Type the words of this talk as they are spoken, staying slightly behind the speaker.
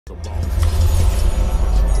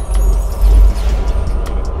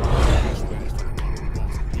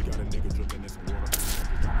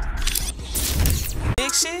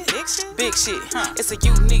Big shit? Big shit. It's a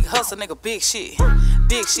unique hustle, nigga. Big shit.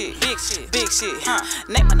 Big shit. Big shit. Big shit.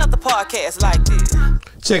 Name another podcast like this.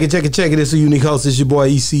 Check it. It's a unique host. It's your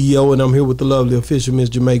boy ECEO, and I'm here with the lovely official Miss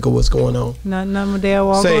Jamaica. What's going on? Nothing with Dale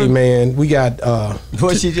Walker. Say, man, we got.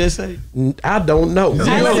 What she just say? I don't know.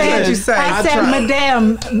 I said,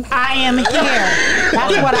 Madame, I am here.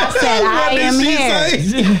 That's what I said. I am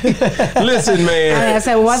here. Listen, man. I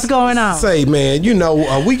said, what's going on? Say, man, you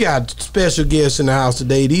know, we got special guests in the house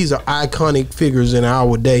today. These are iconic figures in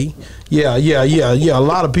our day. Yeah. A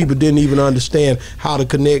lot of people didn't even understand how the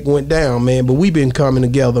connect went down, man. But we've been coming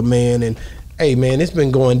together, man. And, hey, man, it's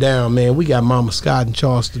been going down, man. We got MOMA SCOTT and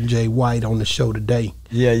Charleston J. White on the show today.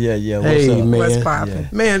 Yeah. What's hey, up? Man. What's poppin'? Yeah.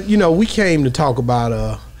 Man, you know, we came to talk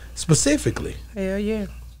about specifically. Hell yeah.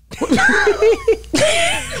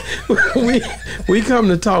 we come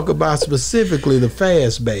to talk about specifically the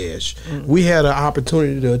Fast Bash. We had an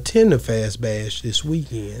opportunity to attend the Fast Bash this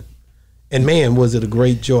weekend. And, man, was it a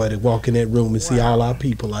great joy to walk in that room and see all our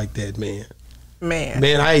people like that, man. Man,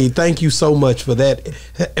 hey, thank you so much for that,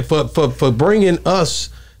 for bringing us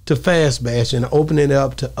to Fast Bash and opening it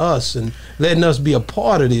up to us and letting us be a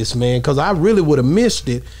part of this, man, because I really would have missed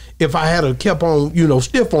it if I had kept on, you know,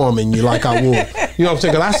 stiff-arming you like I would. You know what I'm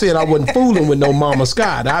saying? Because I said I wasn't fooling with no MOMA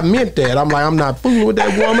SCOTT. I meant that. I'm like, I'm not fooling with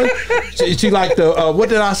that woman. She like the, what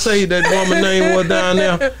did I say that woman name was down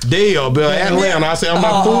there? Dale, Atlanta. I said, I'm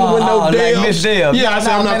not fooling with no Dale. Like Miss Dale. Yeah, I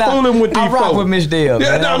said, I'm not fooling with these folks. I rock with Miss Dale.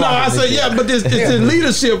 Yeah, no, I said, yeah, but it's a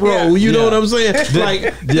leadership role. You know what I'm saying?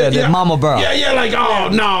 Like, the Mama Brown. Yeah, like, oh,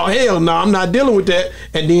 no, hell no, I'm not dealing with that.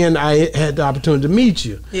 And then I had the opportunity to meet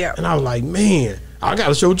you. Yeah. And I was like, man, I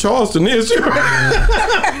gotta show Charleston this.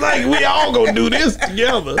 Like, we all gonna do this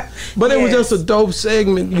together. But it was just a dope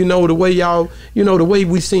segment, you know, the way y'all, you know, the way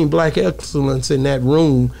we seen black excellence in that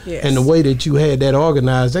room and the way that you had that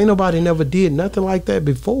organized. Ain't nobody never did nothing like that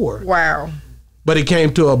before. Wow. But it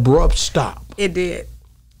came to an abrupt stop. It did.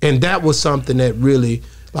 And that was something that really,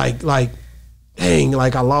 like, dang,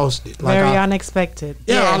 like I lost it. Like Very unexpected.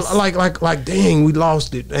 Yeah, yes. like, dang, we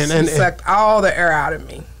lost it. And sucked all the air out of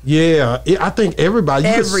me. Yeah, I think everybody,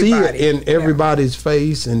 you could see it in everybody's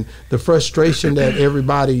face and the frustration that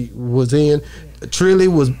everybody was in. Trilly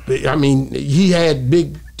was, I mean, he had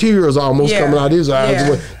big tears almost coming out of his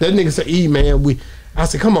eyes. That nigga said, man, I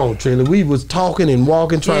said, come on, Trilly. We was talking and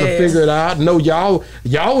walking, trying to figure it out. No, y'all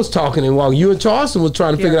was talking and walking. You and Charleston was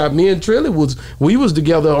trying to figure it out. Me and Trilly we was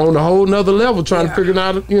together on a whole nother level trying to figure it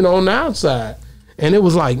out, you know, on the outside. And it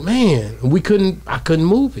was like, man, I couldn't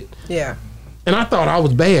move it. Yeah. And I thought I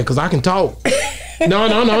was bad because I can talk. No.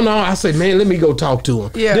 I said, man, let me go talk to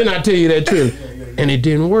him. Yeah. Then I tell you that Trilly. And it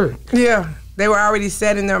didn't work. Yeah. They were already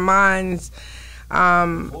set in their minds,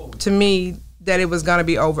 to me, that it was going to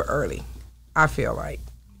be over early. I feel like.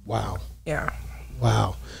 Wow. Yeah.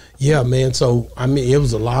 Wow. Yeah, man. So, I mean, it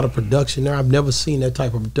was a lot of production there. I've never seen that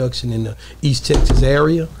type of production in the East Texas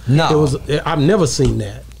area. No. I've never seen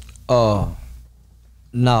that.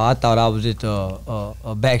 No, I thought I was at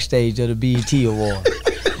a backstage of the BET Award.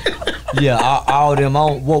 Yeah, all them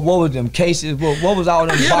on what was them cases? What was all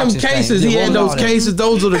them boxes? Them cases. Things? He had those cases.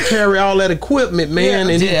 Those are to carry all that equipment, man.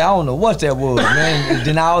 I don't know what that was, man.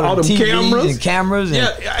 Then all them TVs cameras.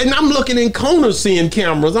 And I'm looking in corners seeing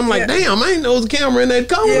cameras. I'm like, damn, I ain't know there was a camera in that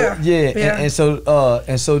corner.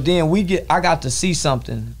 And so then I got to see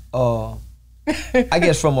something. I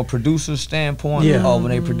guess from a producer's standpoint, when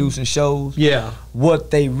they producing shows,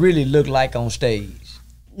 what they really look like on stage.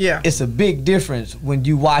 Yeah, it's a big difference when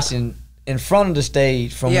you watching in front of the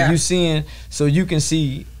stage from when you seeing, so you can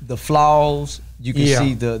see the flaws, you can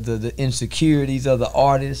see the insecurities of the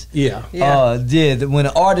artist. When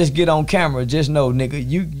the artists get on camera, just know,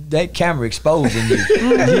 nigga, that camera exposing you.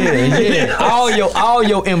 all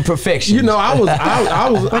your imperfections. You know, I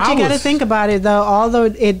was. But you got to think about it though. Although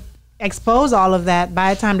it expose all of that,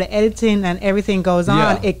 by the time the editing and everything goes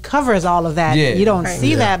on, it covers all of that. You don't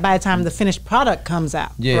see that by the time the finished product comes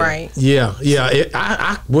out. Right.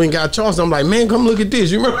 I went and got Charleston. I'm like, man, come look at this.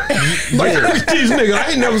 You remember? Like, look at these niggas. I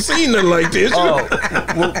ain't never seen nothing like this.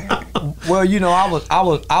 Well, you know, I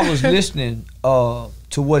was listening to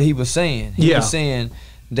what he was saying. He was saying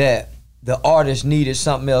that the artist needed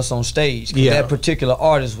something else on stage. That particular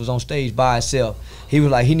artist was on stage by itself. He was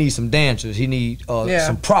like, he needs some dancers. He needs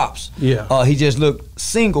some props. He just looked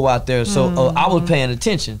single out there. So I was paying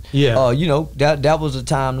attention. You know, that was the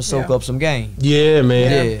time to soak up some game. Yeah,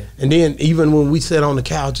 man. Yeah. And then even when we sat on the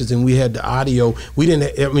couches and we had the audio, we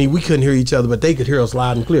couldn't hear each other, but they could hear us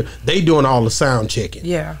loud and clear. They doing all the sound checking.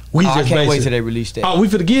 Yeah. I can't wait till they release that. Oh, we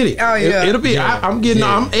finna get it. Oh, yeah. It'll be, I'm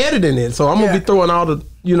editing it. So I'm going to be throwing all the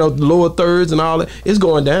you know, lower thirds and all that. It's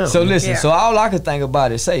going down. So listen, so all I could think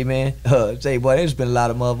about is say, man, say, boy, they spend a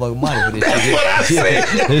lot of motherfucking money for this shit. That's what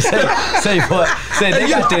I said. Say, boy, say they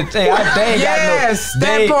got this. They ain't yes, got no.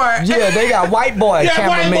 They, that part. Yeah, they got white boy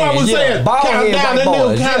cameramen. White boy was saying, bald head white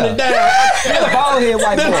boys. Counted down. Yeah, bald head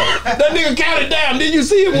white boy. That nigga counted down. Did you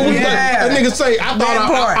see it when we was like, that nigga say,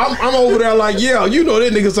 I'm over there like, yeah, you know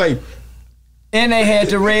that nigga say. And they had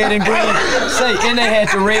the red and green. And they had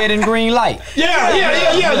the red and green light. Yeah.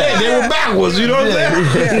 They were backwards. You know what I'm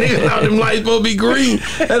saying? Nigga, how them lights supposed to be green.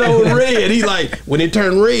 That old red. He like, when it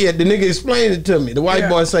turned red, the nigga explained it to me. The white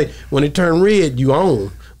boy say, when it turned red, you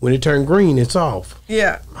on. When it turned green, it's off.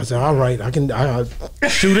 Yeah. I said, all right, I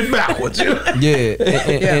shoot it backwards.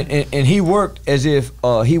 Yeah. And he worked as if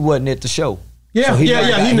he wasn't at the show. Yeah, so he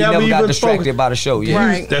never got even distracted by the show. Yeah,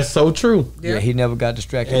 right. That's so true. Yeah, he never got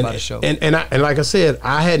distracted by the show. And like I said,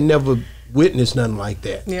 I had never witnessed nothing like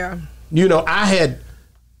that. Yeah, you know, I've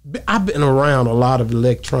been around a lot of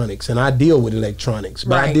electronics, and I deal with electronics,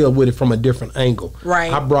 but I deal with it from a different angle.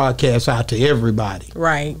 Right, I broadcast out to everybody.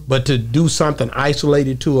 Right, but to do something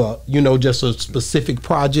isolated to just a specific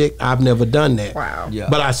project, I've never done that. Wow. Yeah.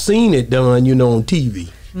 But I seen it done, on TV.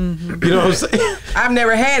 Mm-hmm. You know what I'm saying? I've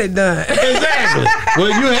never had it done. Exactly. Well,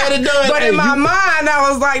 you had it done. But in my mind, I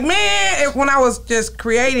was like, man, when I was just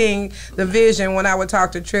creating the vision, when I would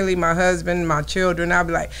talk to Trilly, my husband, my children, I'd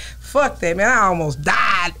be like, fuck that, man. I almost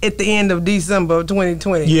died at the end of December of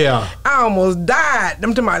 2020. Yeah. I almost died.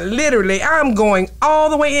 I'm talking about literally, I'm going all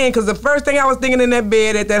the way in because the first thing I was thinking in that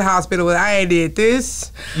bed at that hospital was, I ain't did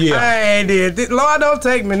this. Yeah. I ain't did this. Lord, don't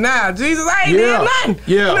take me now. Jesus, I ain't did nothing.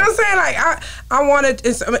 Yeah. You know what I'm saying? Like, I wanted,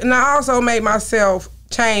 and I also made myself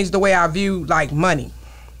change the way I view, like, money.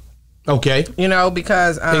 Okay.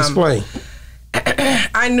 Because explain.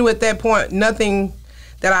 I knew at that point nothing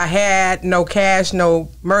that I had, no cash, no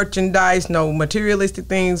merchandise, no materialistic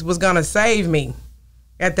things was gonna save me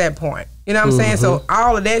at that point. You know what I'm saying? So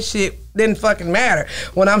all of that shit didn't fucking matter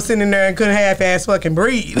when I'm sitting there and couldn't half-ass fucking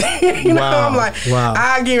breathe. I'm like,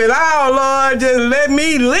 I give it all, Lord, just let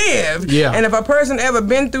me live. Yeah. And if a person ever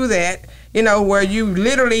been through that, where you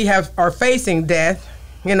literally are facing death,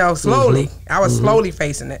 slowly. I was slowly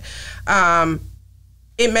facing it.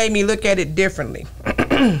 It made me look at it differently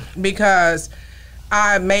because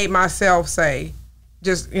I made myself say,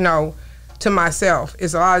 just, to myself,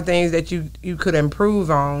 it's a lot of things that you could improve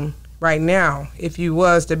on right now. If you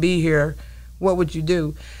was to be here, what would you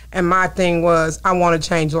do? And my thing was, I want to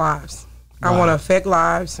change lives. Wow. I want to affect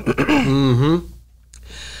lives.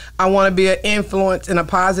 I want to be an influence in a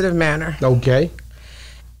positive manner. Okay.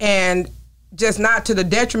 And just not to the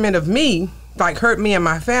detriment of me, like hurt me and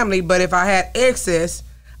my family, but if I had excess,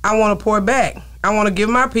 I want to pour back. I want to give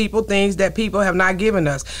my people things that people have not given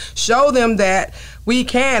us. Show them that we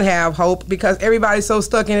can have hope because everybody's so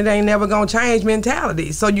stuck in it ain't never gonna change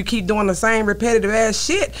mentality. So you keep doing the same repetitive ass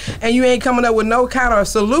shit and you ain't coming up with no kind of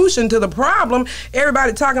solution to the problem.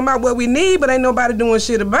 Everybody talking about what we need, but ain't nobody doing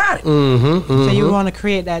shit about it. So you want to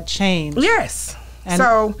create that change. Yes. And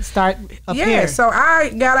so start up here. So I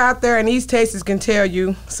got out there, and East Texas can tell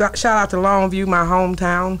you. So, shout out to Longview, my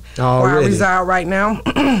hometown, where I reside right now.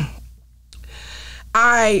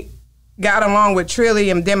 I got along with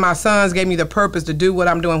Trilly, and then my sons gave me the purpose to do what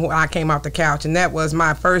I'm doing when I came off the couch, and that was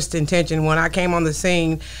my first intention. When I came on the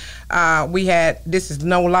scene, we had, this is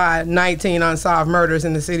no lie, 19 unsolved murders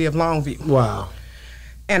in the city of Longview. Wow.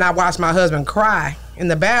 And I watched my husband cry in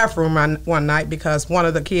the bathroom one night because one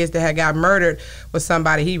of the kids that had got murdered was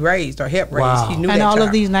somebody he raised or helped raise. Wow. He knew and that all child.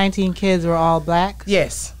 of these 19 kids were all black?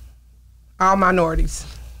 Yes. All minorities.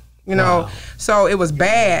 Wow. So it was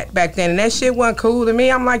bad back then, and that shit wasn't cool to me.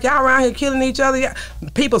 I'm like, y'all around here killing each other,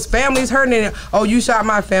 people's families hurting, and oh, you shot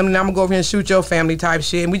my family, now I'm gonna go over here and shoot your family type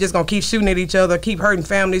shit, and we just gonna keep shooting at each other, keep hurting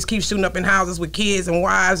families, keep shooting up in houses with kids and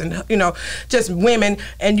wives and just women,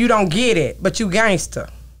 and you don't get it, but you gangster.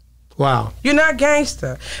 Wow. You're not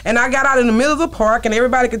gangster. And I got out in the middle of the park, and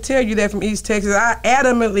everybody could tell you that from East Texas. I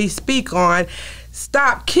adamantly speak on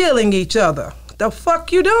stop killing each other. The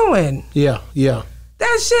fuck you doing? Yeah.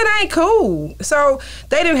 That shit ain't cool. So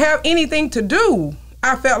they didn't have anything to do.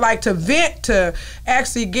 I felt like to vent, to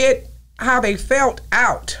actually get how they felt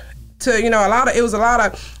out. To it was a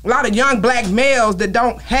lot of young black males that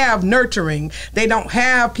don't have nurturing. They don't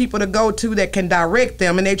have people to go to that can direct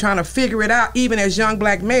them, and they're trying to figure it out even as young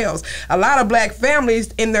black males. A lot of black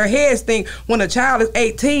families in their heads think when a child is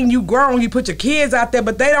 18, you grown, you put your kids out there,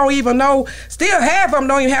 but they don't even know. Still, half of them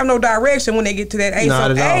don't even have no direction when they get to that age.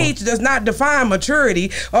 So age does not define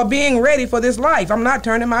maturity or being ready for this life. I'm not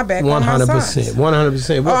turning my back on my sons.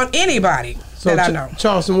 100%. On anybody. So that I know.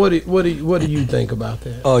 Charleston, what do you think about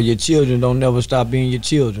that? Oh, your children don't never stop being your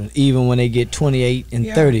children. Even when they get 28 and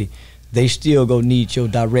 30, they still go need your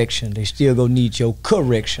direction. They still go need your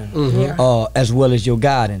correction, as well as your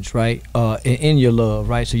guidance, right? In your love,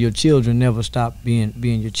 right? So your children never stop being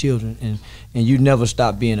your children, and you never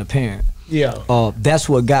stop being a parent. Yeah. That's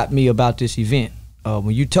what got me about this event.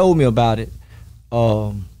 When you told me about it,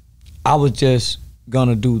 I was just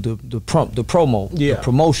gonna do the promo, the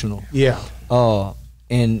promotional. Yeah.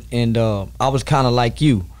 And I was kind of like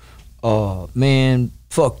you, man.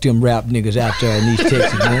 Fuck them rap niggas out there in East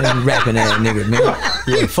Texas, man. Rapping ass niggas, man.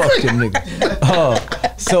 Yeah, fuck them niggas.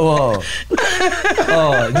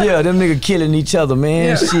 Yeah, them niggas killing each other,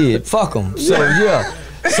 man. Shit, fuck them. So yeah.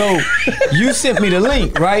 So you sent me the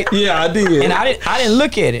link, right? Yeah, I did. And I didn't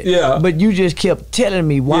look at it. Yeah. But you just kept telling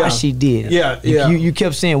me why she did it. Yeah. You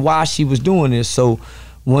kept saying why she was doing this. So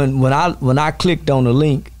when I clicked on the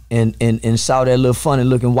link and saw that little funny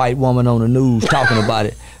looking white woman on the news talking about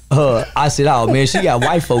it, I said, oh man, she got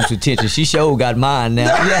white folks' attention. She sure got mine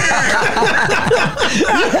now.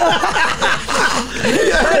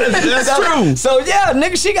 That's true. So yeah,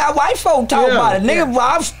 nigga, she got white folk talking about it. Nigga,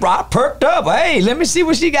 I perked up. Hey, let me see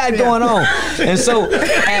what she got going on. And so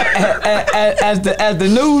as the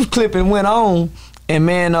news clipping went on, and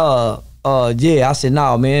man, I said,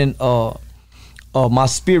 no, man, my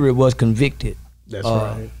spirit was convicted. That's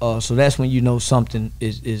right. So that's when you know something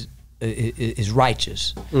is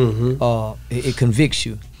righteous. It convicts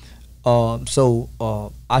you. So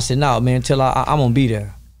I said, no, man, till I'm gonna be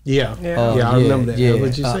there. I remember that. Yeah,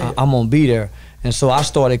 what you said. I'm gonna be there. And so I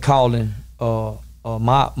started calling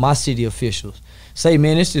my city officials. Say,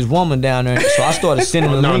 man, it's this woman down there. So I started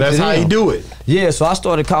sending the link that's to how them. you do it. Yeah, so I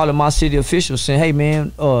started calling my city officials, saying, hey,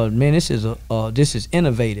 man, this is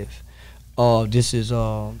innovative. This is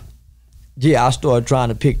I started trying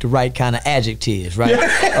to pick the right kind of adjectives, right?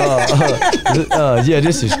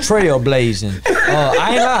 This is trailblazing. I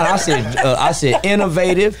ain't lying. I said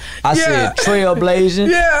innovative. I said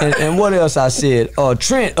trailblazing. And what else I said?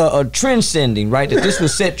 Trend-sending, right? That this would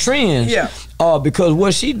set trends. Because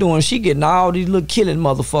what she doing, she getting all these little killing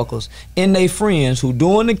motherfuckers and they friends who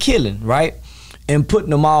doing the killing, right? And putting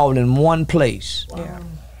them all in one place. Wow.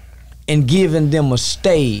 And giving them a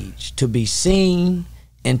stage to be seen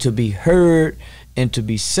and to be heard and to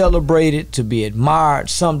be celebrated, to be admired,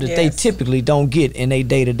 something that they typically don't get in their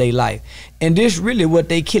day-to-day life. And this really what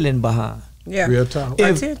they killing behind. Yeah. Real talk.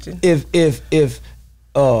 Attention. And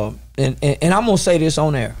I'm gonna say this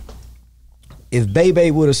on air. If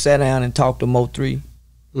Bebe would have sat down and talked to Mo3,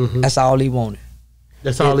 that's all he wanted.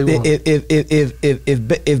 That's all he wanted.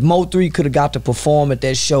 If Mo3 could have got to perform at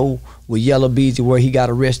that show with Yellow Beezy where he got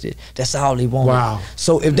arrested, that's all he wanted. Wow.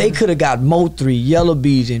 So if they could have got Mo3, Yellow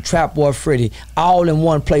Beezy, and Trap Boy Freddy all in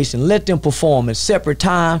one place and let them perform at separate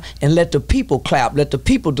time and let the people clap, let the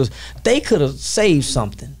people do, they could have saved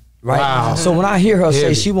something, right? Wow. So when I hear her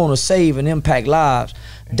say she want to save and impact lives,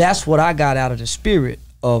 that's what I got out of the spirit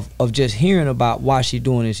of just hearing about why she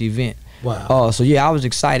doing this event. Wow. So yeah, I was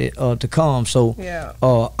excited to come. So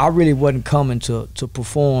I really wasn't coming to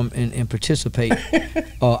perform and participate.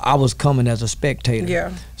 I was coming as a spectator.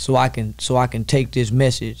 Yeah. So I can take this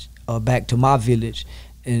message back to my village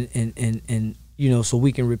and so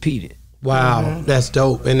we can repeat it. Wow, that's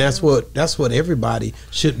dope. And that's what everybody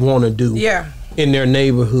should want to do. Yeah. In their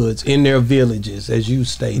neighborhoods, in their villages, as you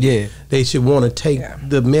stated. Yeah. They should want to take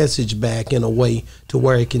the message back in a way to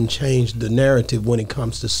where it can change the narrative when it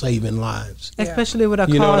comes to saving lives. Especially with a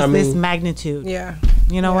cause this magnitude. Yeah.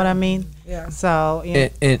 You know what I mean? Yeah. So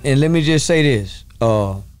and let me just say this.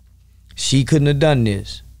 She couldn't have done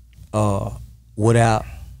this without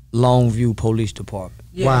Longview Police Department.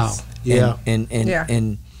 Yes. Wow. Yeah.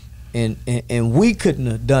 And we couldn't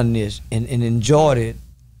have done this and enjoyed it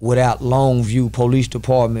without Longview Police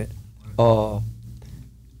Department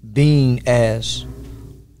being as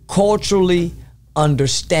culturally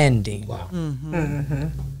understanding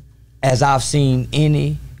as I've seen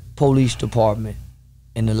any police department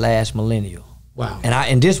in the last millennial. Wow. And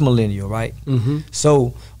in this millennial, right?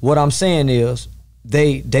 So what I'm saying is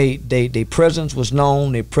they presence was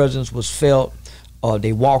known, their presence was felt.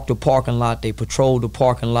 They walked the parking lot, they patrolled the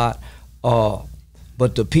parking lot,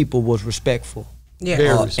 but the people was respectful.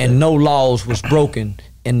 Yeah. And no laws was broken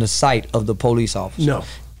in the sight of the police officer. No.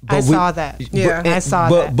 I saw that. Yeah, I saw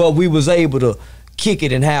that. But we was able to kick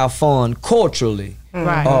it and have fun culturally,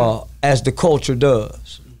 as the culture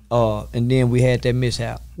does. And then we had that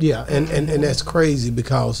mishap. Yeah, and that's crazy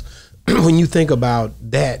because when you think about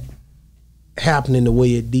that happening the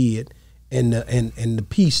way it did and the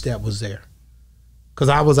peace that was there. Because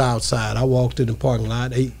I was outside. I walked in the parking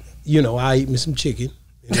lot. you know, I eat me some chicken.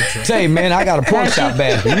 Say, man, I got a pork chop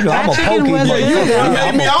basket. You know, I'm a pokey. You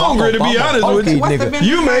made me hungry, to be honest with you.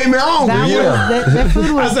 You made me hungry. That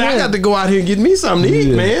food was I got to go out here and get me something to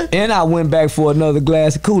eat, man. And I went back for another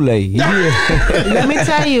glass of Kool-Aid. Let me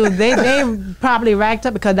tell you, they probably racked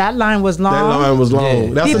up because that line was long. That line was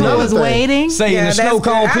long. That's people was waiting. Say, the snow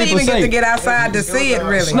cone people I didn't even get to get outside to see it,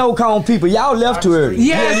 really. Snow cone people, y'all left too early.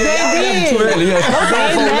 Yes, they did. They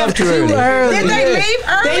left too early. Did they leave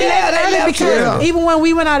early? They left early because even when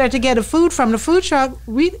we went out there to get the food from the food truck,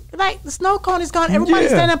 we like the snow cone is gone. Everybody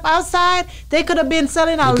standing up outside. They could have been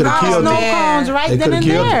selling a lot of snow cones right then and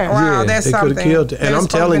there. Wow, that's something. They could have killed it. And I'm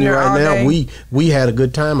telling you right now, we had a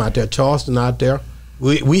good time out there. Charleston out there.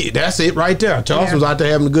 We that's it right there. Charleston was out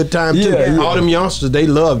there having a good time too. All them youngsters, they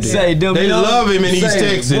loved it. They love him in East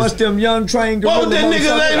Texas. What's them young trained gorillas? What them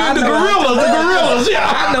niggas ain't the gorillas? The gorillas,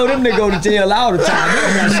 I know them niggas go to jail all the time. They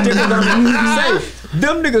got stickers on them. Say,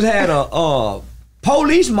 them niggas had a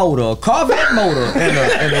police motor, a Corvette motor,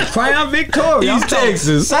 and a Crown Victoria. East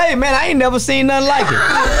Texas. Say, man, I ain't never seen nothing like it.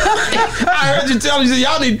 I heard you tell me,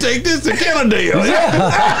 y'all need to take this to Kennedale.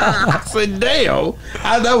 I said, damn.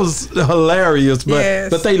 That was hilarious,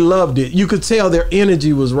 but they loved it. You could tell their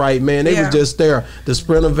energy was right, man. They was just there. The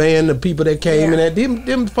Sprinter van, the people that came in,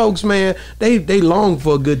 them folks, man, they longed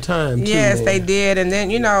for a good time, too. Yes, man. they did. And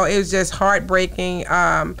then, you know, it was just heartbreaking.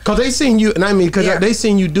 Because they seen you, and I mean, because they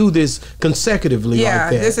seen you do this consecutively. Yeah,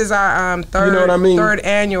 like that. This is our third, you know what I mean? third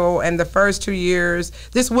annual, and the first 2 years,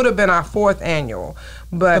 this would have been our fourth annual,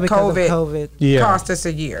 but COVID cost us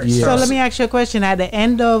a year. Yeah. So let me ask you a question. At the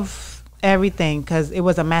end of everything, because it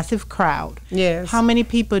was a massive crowd, how many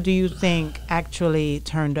people do you think actually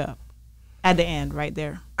turned up at the end right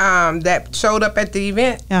there? That showed up at the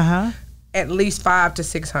event? At least 500 to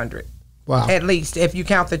 600. Wow. At least. If you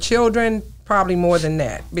count the children, probably more than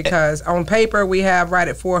that, because on paper we have right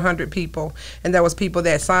at 400 people, and there was people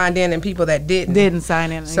that signed in and people that didn't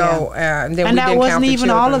sign in. So and that wasn't even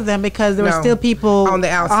all of them, because there were still people on the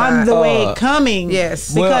outside, on the way coming.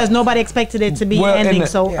 Yes, because nobody expected it to be ending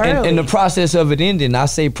so early. In the process of it ending, I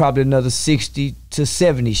say probably another 60 to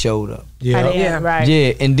 70 showed up. Right.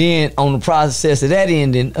 Yeah, and then on the process of that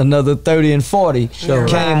ending, another 30 and 40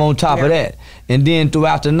 came on top of that, and then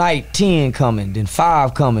throughout the night, 10 coming, then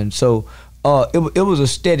 5 coming. So. It was a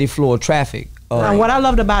steady flow of traffic. And what I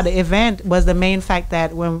loved about the event was the main fact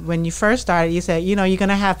that when you first started, you said, you know, you're going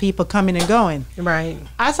to have people coming and going. Right.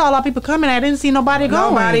 I saw a lot of people coming. I didn't see nobody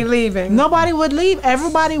going. Nobody leaving. Nobody would leave.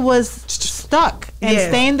 Everybody was stuck and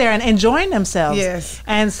staying there and enjoying themselves. Yes.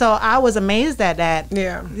 And so I was amazed at that.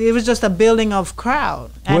 Yeah. It was just a building of crowd.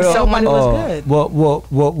 And somebody was good.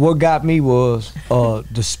 What got me was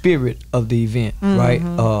the spirit of the event, right?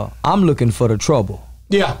 I'm looking for the trouble.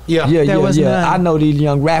 Yeah. I know these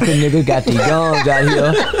young rapping niggas got these guns out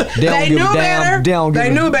here. They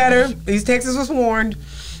knew better. East Texas was warned.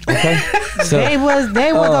 Okay. So, they was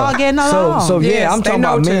all getting along. So yeah, I'm talking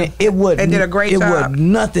about, man, they did a great job. It was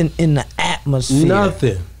nothing in the atmosphere.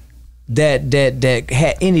 Nothing. That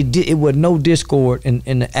had any, it was no discord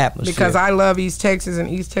in the atmosphere. Because I love East Texas and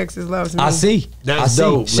East Texas loves me. I see. That's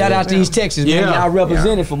dope. Shout out to East Texas, man. Y'all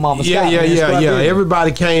represented for Mama Scott. Yeah.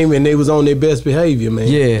 Everybody came and they was on their best behavior, man.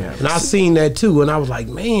 Yeah. And I seen that too, and I was like,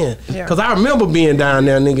 man, because I remember being down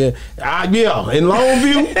there, nigga. In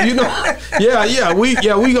Longview, you know.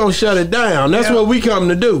 We gonna shut it down. That's what we come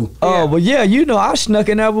to do. Oh, but you know, I snuck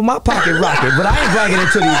in there with my pocket rocket, but I ain't bragging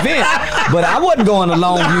it to the event. But I wasn't going to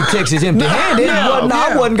Longview, Texas empty-handed.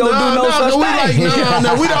 I wasn't gonna do no such thing.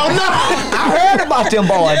 No, we don't know. I heard about them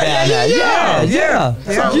boys down there. Yeah.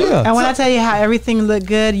 And when I tell you how everything looked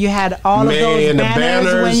good, you had all of those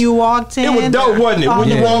banners when you walked in. It was dope, wasn't it? When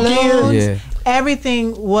you walk in.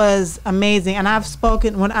 Everything was amazing, and I've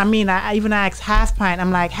spoken I even asked Half Pint.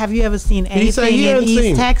 I'm like, have you ever seen anything in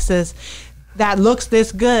East Texas that looks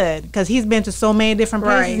this good? Because he's been to so many different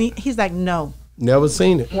places. And he's like, no. Never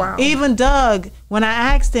seen it. Wow. Even Doug, when I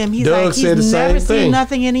asked him, he's never seen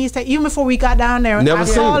nothing in East Texas. Even before we got down there, I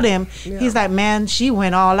called him. He's like, man, she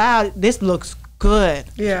went all out. This looks good.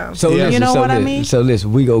 Yeah. So you know what I mean? So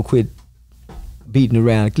listen, we go quit beating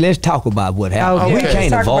around. Let's talk about what happened. Okay. We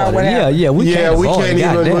can't avoid it. We can't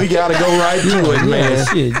even. We gotta go right to it, man.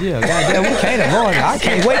 Goddamn, we can't avoid it. I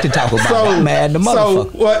can't wait to talk about it. I'm mad, the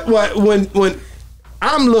motherfucker. So when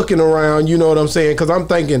I'm looking around, you know what I'm saying? Because I'm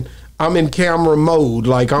thinking, I'm in camera mode.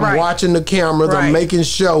 Like, I'm watching the cameras. I'm making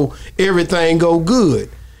sure everything go good.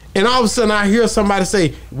 And all of a sudden, I hear somebody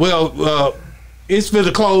say, well, it's for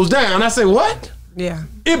to close down. I say, what? Yeah.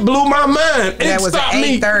 It blew my mind. That was at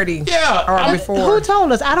 8:30. Yeah. Or before. Who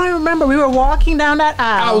told us? I don't even remember. We were walking down that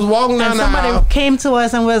aisle. I was walking down the aisle. Somebody came to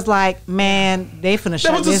us and was like, man, they finna shut this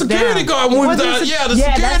down. There was a security guard. The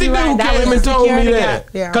security dude came and told me that.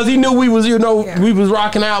 Yeah. Because he knew we was, we was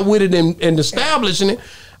rocking out with it and establishing it.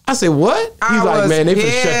 I said, what? He's like, man, they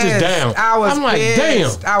finna shut this down. I'm like,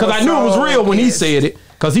 damn. Because I knew it was real when he said it.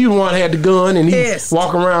 Because he the one had the gun and he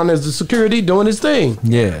walking around as the security doing his thing.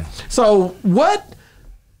 Yeah. So what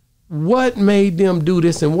made them do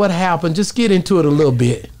this and what happened? Just get into it a little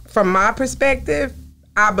bit. From my perspective,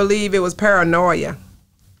 I believe it was paranoia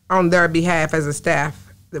on their behalf as a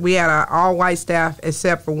staff. We had an all-white staff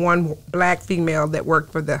except for one black female that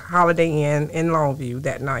worked for the Holiday Inn in Longview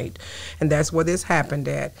that night. And that's where this happened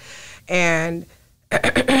at. And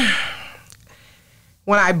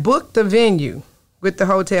when I booked the venue with the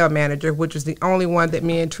hotel manager, which was the only one that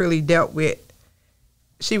me and Trilly dealt with,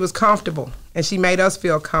 she was comfortable, and she made us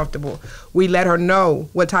feel comfortable. We let her know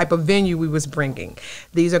what type of venue we was bringing.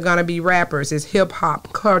 These are going to be rappers. It's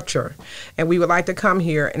hip-hop culture, and we would like to come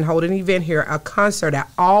here and hold an event here, a concert, an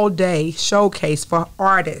all-day showcase for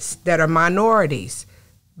artists that are minorities,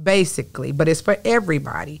 basically, but it's for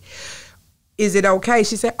everybody. Is it okay?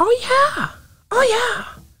 She said, oh, yeah.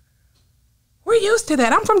 We're used to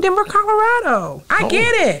that. I'm from Denver, Colorado. I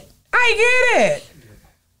get it.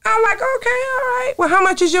 I'm like, okay, all right. Well, how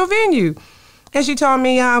much is your venue? And she told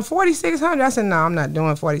me $4,600. I said, no, I'm not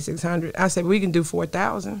doing $4,600. I said, we can do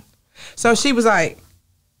 $4,000. So she was like,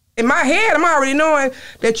 in my head, I'm already knowing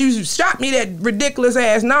that you shot me that ridiculous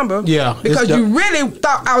ass number. Yeah. Because you really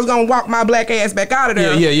thought I was gonna walk my black ass back out of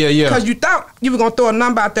there. Yeah. Because you thought you were gonna throw a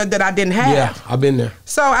number out there that I didn't have. Yeah, I've been there.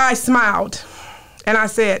 So I smiled, and I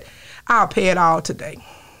said, I'll pay it all today.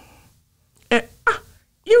 And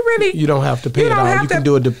you don't have to pay it all. You can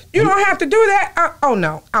do it. You don't have to do that. Oh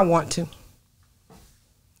no, I want to.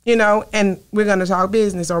 And we're gonna talk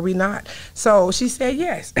business, or we not. So she said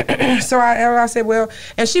yes. So I said, well,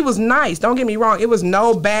 and she was nice. Don't get me wrong. It was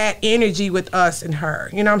no bad energy with us and her.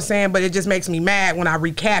 You know what I'm saying? But it just makes me mad when I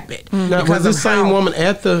recap it. Now, was this same woman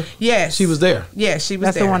at the? Yes. She was there. Yes, she was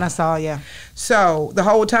there. That's the one I saw. Yeah. So the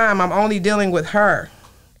whole time I'm only dealing with her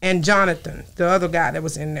and Jonathan, the other guy that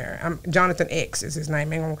was in there. Jonathan X is his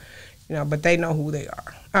name. But they know who they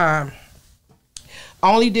are.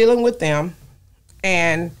 Only dealing with them.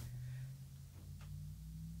 And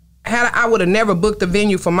I would have never booked a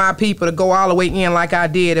venue for my people to go all the way in like I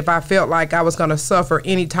did if I felt like I was going to suffer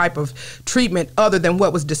any type of treatment other than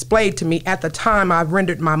what was displayed to me at the time I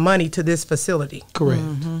rendered my money to this facility. Correct.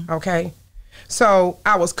 Mm-hmm. Okay? So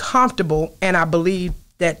I was comfortable, and I believed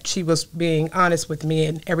that she was being honest with me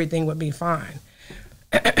and everything would be fine.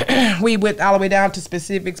 We went all the way down to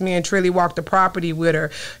specifics. Me and Trilly walked the property with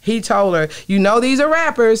her. He told her, these are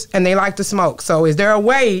rappers and they like to smoke. So is there a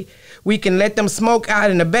way we can let them smoke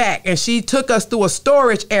out in the back? And she took us through a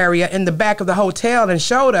storage area in the back of the hotel and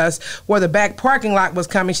showed us where the back parking lot was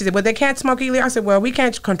coming. She said, well, they can't smoke illegally. I said, well, we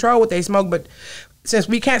can't control what they smoke, but since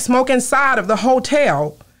we can't smoke inside of the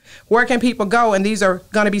hotel, where can people go? And these are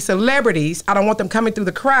going to be celebrities. I don't want them coming through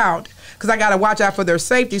the crowd because I got to watch out for their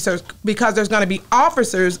safety. So because there's going to be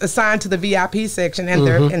officers assigned to the VIP section, and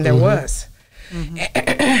there was. Mm-hmm.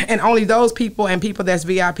 And only those people and people that's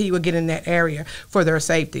VIP would get in that area for their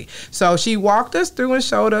safety. So she walked us through and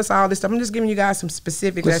showed us all this stuff. I'm just giving you guys some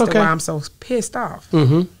specifics as to why I'm so pissed off.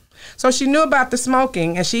 Mm-hmm. So she knew about the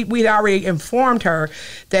smoking, and we'd already informed her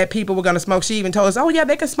that people were going to smoke. She even told us, oh, yeah,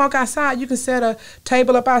 they can smoke outside. You can set a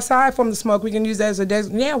table up outside for them to smoke. We can use that as a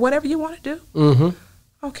desk. Yeah, whatever you want to do.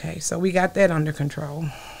 Mm-hmm. Okay, so we got that under control.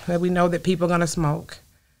 We know that people are going to smoke,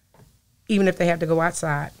 even if they have to go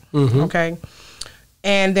outside. Mm-hmm. Okay?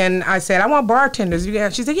 And then I said, I want bartenders.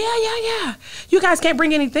 She said, yeah. You guys can't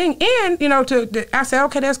bring anything in, I said,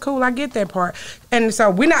 okay, that's cool. I get that part. And so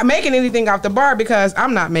we're not making anything off the bar because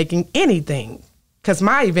I'm not making anything. Because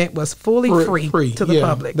my event was fully free to the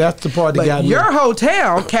public. That's the part that got me. Your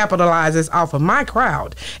hotel capitalizes off of my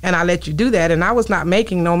crowd, and I let you do that, and I was not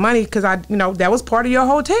making no money because that was part of your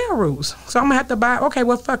hotel rules. So I'm gonna have to buy. Okay,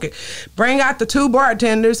 well, fuck it. Bring out the 2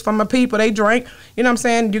 bartenders from my people. They drink. You know what I'm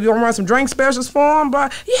saying? You gonna run some drink specials for them, bro?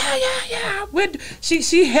 Yeah.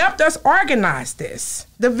 She helped us organize this,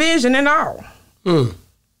 the vision and all,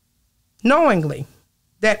 knowingly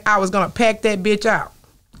that I was gonna pack that bitch out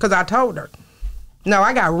because I told her. No,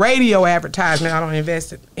 I got radio advertisement I don't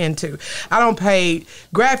invest into. I don't pay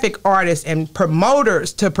graphic artists and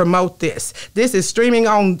promoters to promote this. This is streaming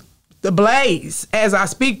on the Blaze as I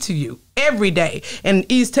speak to you every day. And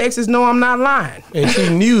East Texas know I'm not lying. And she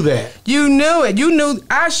knew that. You knew it. You knew.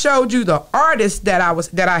 I showed you the artists that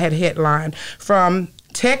I had headlined, from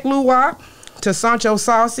Tech Luwak to Sancho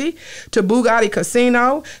Saucy, to Bugatti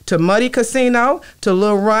Casino, to Muddy Casino, to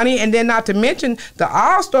Lil Ronnie, and then not to mention the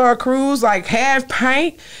all-star crews like Half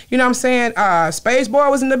Paint, you know what I'm saying? Space Boy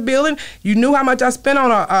was in the building. You knew how much I spent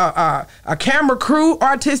on a camera crew,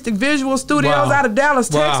 Artistic Visual Studios out of Dallas,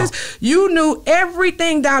 Texas. You knew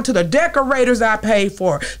everything down to the decorators I paid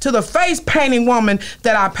for, to the face painting woman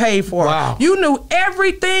that I paid for. You knew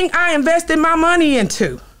everything I invested my money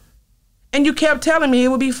into. And you kept telling me it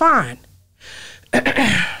would be fine.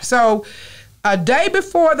 So a day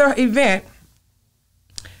before the event,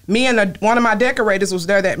 me and one of my decorators was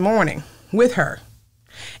there that morning with her.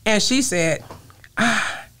 And she said,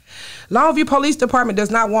 Longview Police Department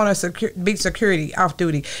does not want to be security off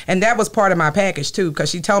duty. And that was part of my package too, because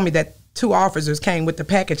she told me that 2 officers came with the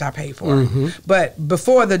package I paid for. But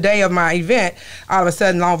before the day of my event, all of a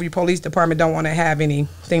sudden Longview Police Department don't want to have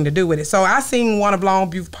anything to do with it. So I seen one of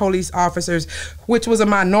Longview police officers, which was a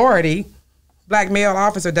minority, black male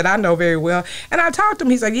officer that I know very well. And I talked to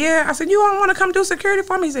him. He said, yeah. I said, you don't want to come do security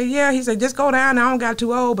for me? He said, yeah. He said, just go down. I don't got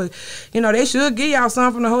too old, but you know, they should give y'all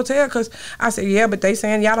something from the hotel. Cause I said, yeah, but they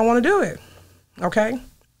saying y'all don't want to do it. Okay.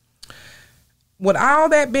 With all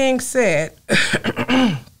that being said,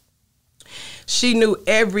 she knew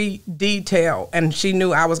every detail and she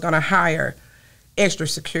knew I was going to hire extra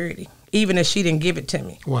security, even if she didn't give it to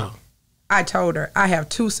me. Wow. I told her, I have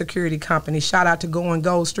 2 security companies. Shout out to Going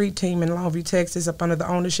Gold Street Team in Longview, Texas, up under the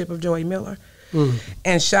ownership of Joey Miller.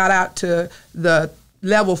 And shout out to the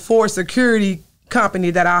level 4 security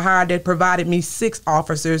company that I hired that provided me 6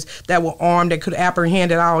 officers that were armed that could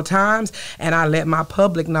apprehend at all times. And I let my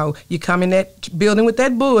public know, you come in that building with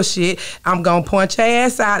that bullshit, I'm going to point your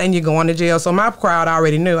ass out and you're going to jail. So my crowd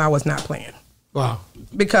already knew I was not playing. Wow.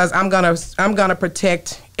 Because I'm gonna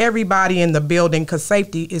protect everybody in the building because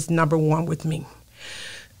safety is #1 with me.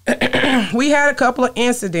 We had a couple of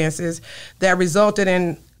incidences that resulted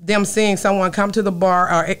in them seeing someone come to the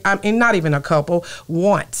bar, or I mean, not even a couple,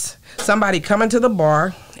 once. Somebody coming to the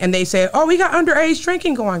bar and they said, oh, we got underage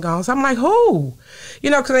drinking going on. So I'm like, who? You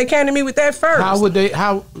know, because they came to me with that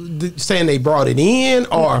first. Saying they brought it in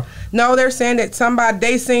or? No, they're saying that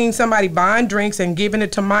they seen somebody buying drinks and giving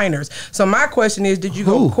it to minors. So my question is, did you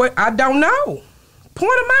go quit? I don't know.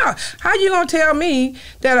 Point them out. How you gonna tell me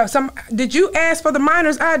that did you ask for the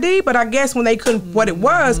minor's ID? But I guess when they couldn't, what it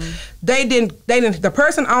was, they didn't, the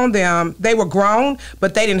person on them, they were grown,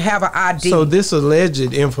 but they didn't have an ID. So this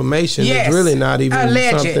alleged information is really not even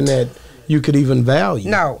something that you could even value.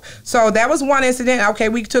 No. So that was one incident. Okay,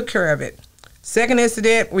 we took care of it. Second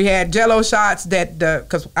incident, we had Jello shots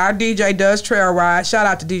because our DJ does trail ride. Shout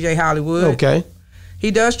out to DJ Hollywood. Okay. He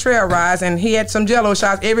does trail rides, and he had some Jello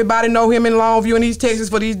shots. Everybody know him in Longview and East Texas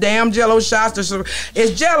for these damn Jello shots.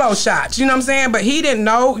 It's Jello shots, you know what I'm saying? But he didn't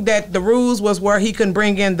know that the rules was where he couldn't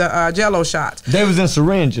bring in the Jello shots. They was in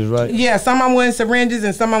syringes, right? Yeah, some of them were in syringes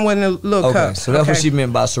and some of them were in little cups. So that's what she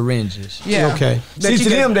meant by syringes. Yeah. Okay. See, to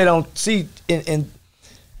them, they don't see, and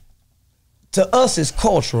to us, it's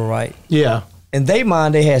cultural, right? Yeah. In their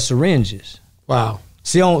mind, they had syringes. Wow.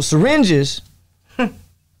 See, on syringes,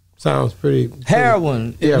 sounds pretty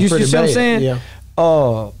heroin. Yeah, you see what I'm saying?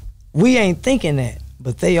 Yeah. We ain't thinking that,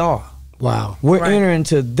 but they are. Wow. We're entering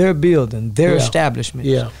into their building, their establishment.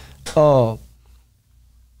 Yeah.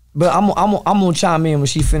 But I'm gonna chime in when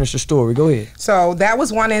she finished the story. Go ahead. So that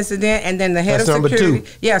was one incident, and then the head of security. Number 2.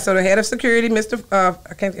 Yeah. So the head of security, Mr.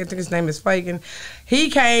 I think his name is Fagan. He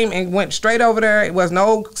came and went straight over there. It was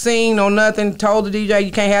no scene, no nothing. Told the DJ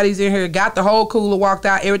you can't have these in here. Got the whole cooler, walked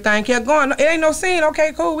out. Everything kept going. It ain't no scene.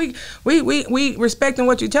 Okay, cool. We respecting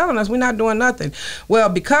what you're telling us. We're not doing nothing. Well,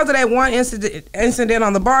 because of that one incident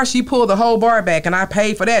on the bar, she pulled the whole bar back, and I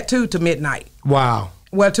paid for that too to midnight. Wow.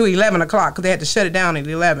 Well, to 11 o'clock, because they had to shut it down at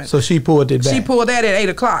 11. So she pulled it back? She pulled that at 8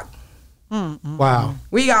 o'clock. Wow.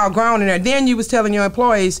 We all grown in there. Then you was telling your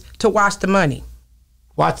employees to watch the money.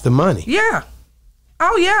 Watch the money? Yeah.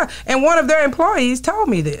 Oh, yeah. And one of their employees told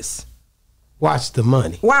me this. Watch the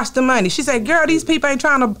money. Watch the money. She said, girl, these people ain't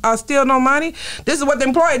trying to steal no money. This is what the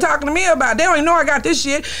employee talking to me about. They don't even know I got this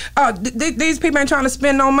shit. These people ain't trying to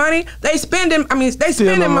spend no money. They spending, they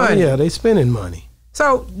spending money. Yeah, they spending money.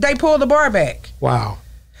 So they pulled the bar back. Wow.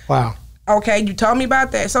 Wow. Okay, you told me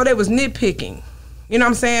about that. So they was nitpicking. You know what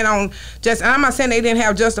I'm saying? I'm not saying they didn't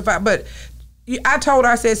have justified, but I told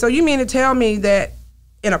her, I said, so you mean to tell me that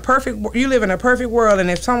you live in a perfect world, and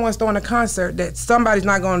if someone's throwing a concert, that somebody's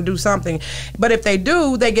not going to do something. But if they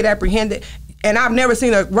do, they get apprehended. And I've never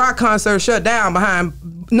seen a rock concert shut down behind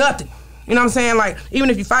nothing. You know what I'm saying? Like, even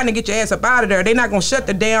if you fight to get your ass up out of there, they're not going to shut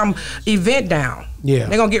the damn event down. Yeah.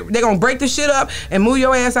 They're going to break the shit up and move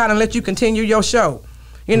your ass out and let you continue your show.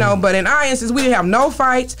 You You know, but in our instance, we didn't have no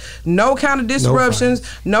fights, no kind of disruptions,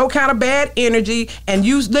 no kind of bad energy, and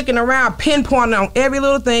you looking around pinpointing on every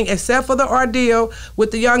little thing except for the ordeal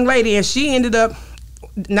with the young lady, and she ended up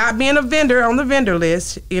not being a vendor on the vendor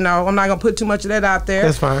list. You know, I'm not gonna put too much of that out there.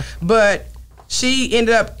 That's fine. But she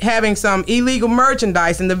ended up having some illegal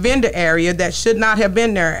merchandise in the vendor area that should not have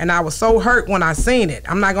been there, and I was so hurt when I seen it.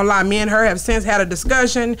 I'm not gonna lie, me and her have since had a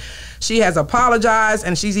discussion. She has apologized,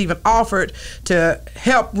 and she's even offered to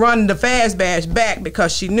help run the Fast Bash back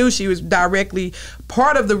because she knew she was directly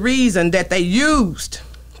part of the reason that they used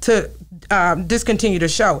to discontinue the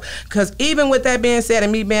show. Because even with that being said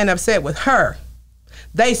and me being upset with her,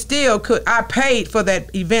 they still could. I paid for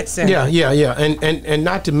that event center. Yeah, and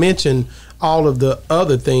not to mention all of the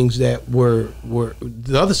other things that were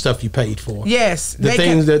the other stuff you paid for. Yes, the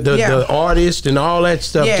things that the artist and all that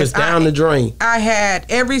stuff just down the drain. I had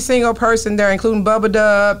every single person there, including Bubba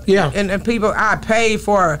Dub. Yeah, and people I paid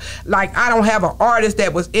for. Like, I don't have an artist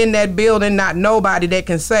that was in that building, not nobody that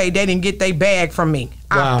can say they didn't get their bag from me.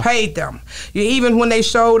 Wow. I paid them. Even when they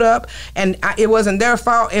showed up, and it wasn't their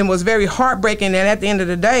fault, and was very heartbreaking. And at the end of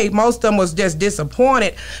the day, most of them was just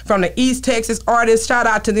disappointed from the East Texas artists. Shout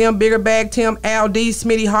out to them, Bigger Bag Tim, Al D,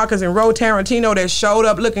 Smitty Hawkins, and Ro Tarantino that showed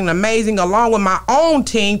up looking amazing, along with my own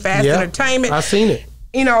team, Fast Entertainment. I seen it.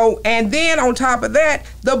 You know, and then on top of that,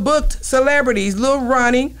 the booked celebrities, Lil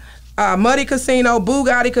Ronnie, Muddy Casino,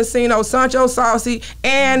 Bugatti Casino, Sancho Saucy,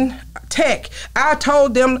 and Tech. I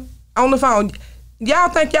told them on the phone, y'all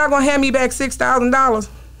think y'all gonna hand me back $6,000?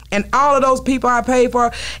 And all of those people I paid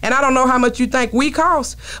for, and I don't know how much you think we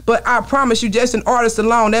cost, but I promise you, just an artist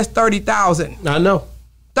alone, that's $30,000. I know.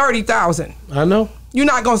 30,000. I know. You're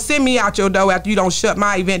not gonna send me out your door after you don't shut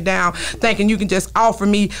my event down, thinking you can just offer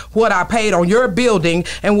me what I paid on your building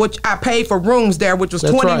and what I paid for rooms there, which was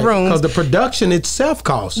 20 rooms. Because the production itself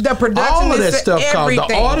costs. The production, all of that stuff costs.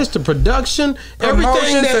 The artist, the production,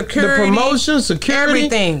 everything. Security, the promotion, security,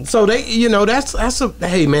 everything. So they, you know, that's a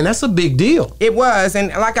hey man, that's a big deal. It was, and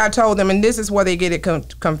like I told them, and this is where they get it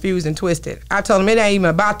confused and twisted. I told them it ain't even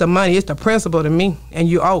about the money; it's the principle to me, and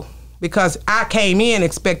you owe. Because I came in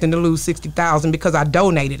expecting to lose $60,000 because I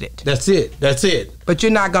donated it. That's it. That's it. But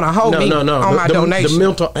you're not gonna hold me on my donation. The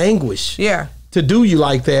mental anguish. Yeah. To do you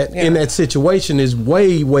like that in that situation is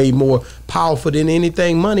way, way more powerful than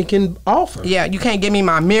anything money can offer. Yeah, you can't give me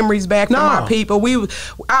my memories back from my people.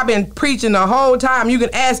 I've been preaching the whole time. You can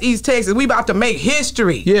ask East Texas. We about to make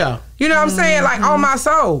history. Yeah. You know what I'm saying? Like, on my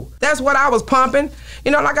soul. That's what I was pumping. You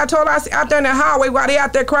know, like I told her, I out there in the highway while they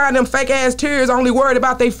out there crying them fake ass tears, only worried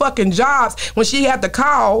about their fucking jobs, when she had to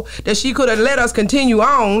call that she could have let us continue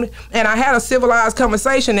on. And I had a civilized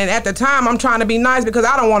conversation. And at the time, I'm trying to be nice because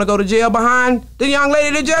I don't want to go to jail behind the young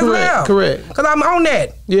lady that just left. Correct. Because I'm on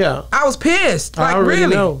that. Yeah. I was pissed. Like, I already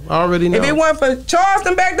really. know. I already know. If it wasn't for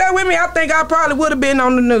Charleston back there with me, I think I probably would have been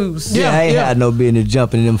on the news. Yeah, I ain't had no business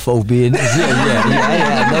jumping in them folk business. I ain't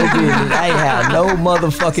had no business. I ain't had no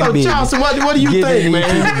motherfucking business. So, Charleston, what do you think, man?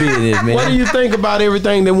 Man. What do you think about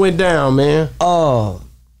everything that went down, man?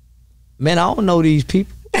 Man, I don't know these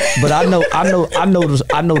people, but I know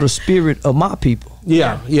the spirit of my people.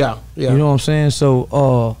 Yeah. You know what I'm saying?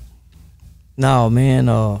 So, no, man,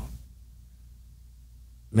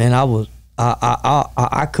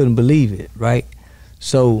 I couldn't believe it, right?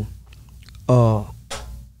 So, man,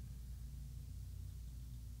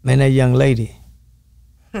 that young lady,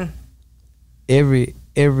 every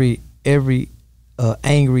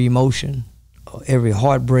angry emotion, every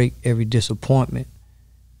heartbreak, every disappointment,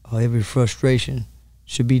 every frustration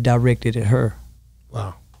should be directed at her.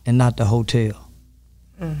 Wow. And not the hotel.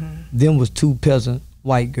 Mm-hmm. Them was two peasant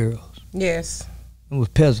white girls. Yes. Them was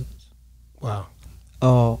peasants. Wow.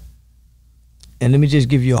 And let me just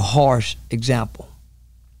give you a harsh example.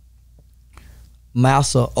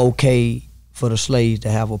 Massa okayed for the slaves to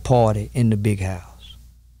have a party in the big house.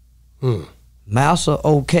 Massa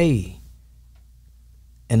okayed.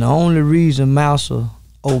 And the only reason Massa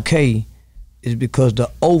okay is because the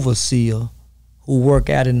overseer who work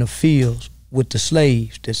out in the fields with the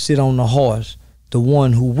slaves that sit on the horse, the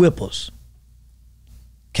one who whip us,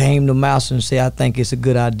 came to Massa and said, I think it's a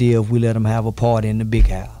good idea if we let them have a party in the big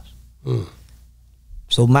house.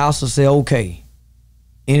 So Massa said, okay,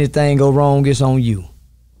 anything go wrong, it's on you.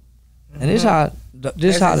 And this how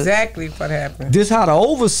exactly what happened. This how the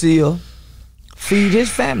overseer feed his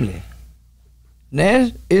family. Now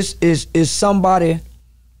it's somebody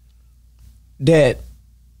that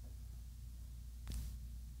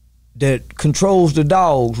controls the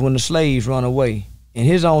dogs when the slaves run away. And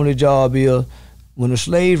his only job is when the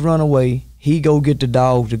slaves run away, he go get the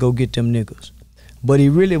dogs to go get them niggas. But he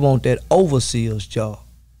really want that overseer's job.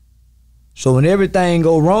 So when everything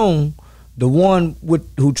go wrong, the one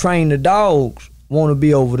who trained the dogs want to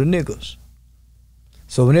be over the niggas.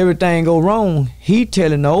 So when everything go wrong, he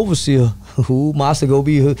telling the overseer, "Ooh, Master go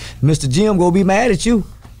be, Mr. Jim go be mad at you.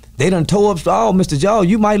 They done tore up, oh, Mr. Jaw,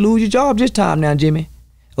 you might lose your job this time now, Jimmy.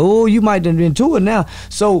 Oh, you might done been to it now."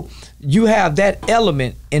 So you have that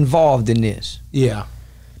element involved in this. Yeah.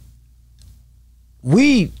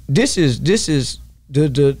 This is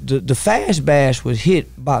the Fast Bash was hit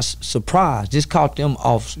by surprise. This caught them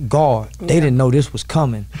off guard. Yeah. They didn't know this was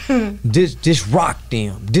coming. This rocked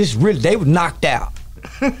them. They were knocked out.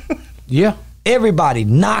 Yeah. Everybody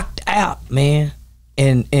knocked out, man.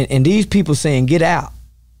 And these people saying get out.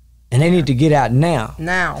 And they need to get out now.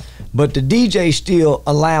 Now. But the DJ still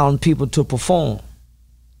allowing people to perform.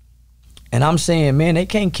 And I'm saying, man, they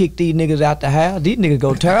can't kick these niggas out the house. These niggas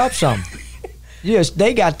go tear up something. Yes,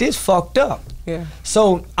 they got this fucked up. Yeah.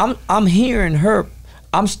 So I'm hearing her.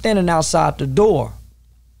 I'm standing outside the door,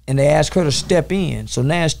 and they ask her to step in. So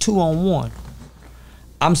now it's 2-on-1.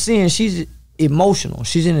 I'm seeing she's emotional.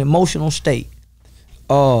 She's in an emotional state.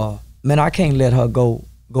 Man, I can't let her go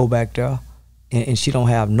back there, and she don't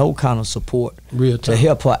have no kind of support to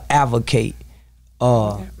help her advocate.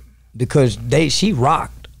 Because she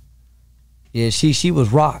rocked. Yeah, she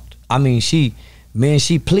was rocked. I mean, she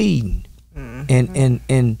pleading.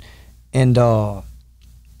 And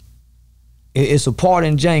it's a part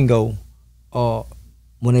in Django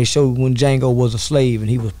when Django was a slave and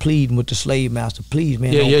he was pleading with the slave master, "Please,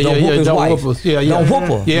 man, don't whoop his wife. Don't whoop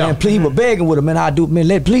her. Yeah. Man, please, but begging with her, man,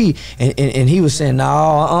 let plead." And he was saying,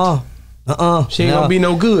 "No, she ain't gonna be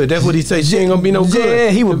no good." That's what he said. She ain't gonna be no good. Yeah,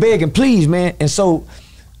 he was begging, "Please, man." And so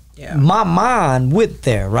my mind went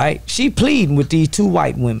there, right? She pleading with these two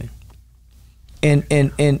white women. And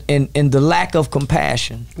the lack of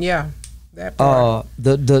compassion. Yeah, that part.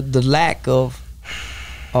 The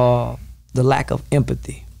lack of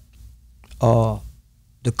empathy. The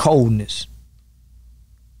coldness.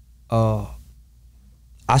 I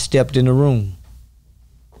stepped in the room.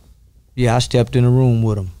 Yeah, I stepped in the room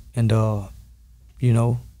with them, and I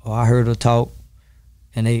heard her talk,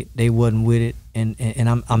 and they wasn't with it, and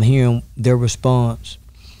I'm hearing their response,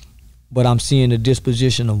 but I'm seeing the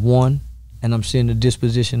disposition of one. And I'm seeing the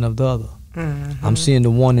disposition of the other. Mm-hmm. I'm seeing the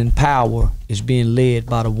one in power is being led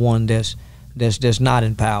by the one that's not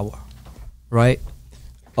in power, right?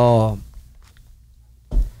 So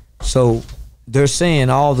they're saying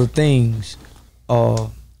all the things,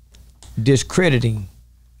 discrediting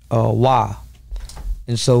why,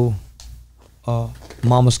 and so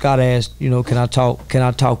Mama Scott asked, can I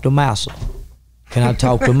talk to Massa? Can I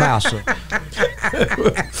talk to Massa?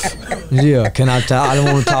 Yeah, can I talk? I don't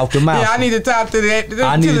want to talk to Massa. Yeah, I need to talk to that.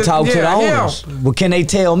 I need to talk to the owners. But can they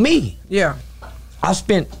tell me? Yeah. I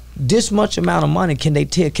spent this much amount of money. Can they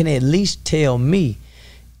at least tell me?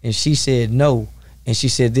 And she said no. And she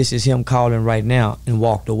said, "This is him calling right now," and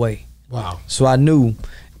walked away. Wow. So I knew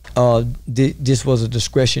this was a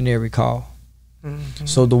discretionary call. Mm-hmm.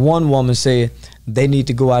 So the one woman said they need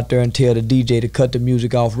to go out there and tell the DJ to cut the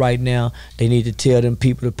music off right now. They need to tell them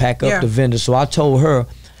people to pack up the vendors. So I told her,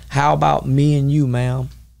 "How about me and you, ma'am?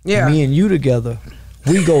 Yeah. Me and you together.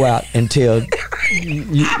 We go out and tell."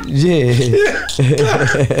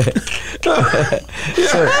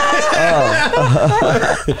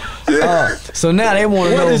 So now they want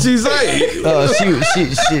to know. What did she say?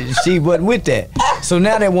 She wasn't with that. So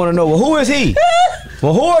now they want to know, well, who is he?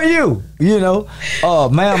 Well, who are you?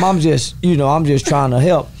 Ma'am, I'm just trying to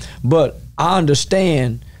help. But I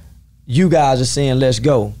understand you guys are saying let's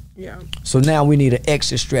go. Yeah. So now we need an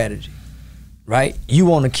exit strategy, right? You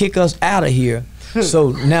want to kick us out of here.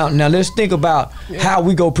 So now let's think about how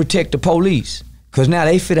we go protect the police. Cause now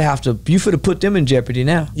you finna put them in jeopardy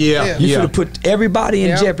now. Yeah. You finna put everybody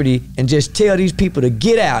in jeopardy and just tell these people to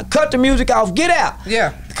get out. Cut the music off, get out.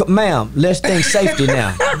 Yeah. Ma'am, let's think safety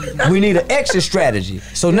now. We need an exit strategy.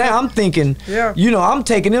 So now I'm thinking, I'm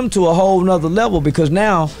taking them to a whole nother level because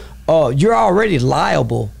now you're already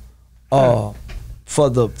liable for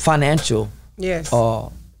the financial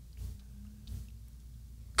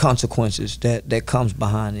consequences that comes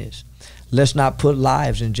behind this. Let's not put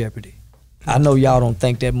lives in jeopardy. I know y'all don't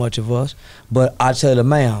think that much of us, but I tell her,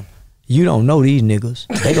 "Ma'am, you don't know these niggas.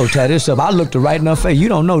 They go tear this up." I looked her right in her face. "You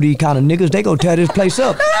don't know these kind of niggas. They go tear this place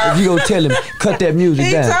up." If you go tell him, cut that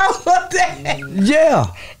music down. He told her that. Yeah.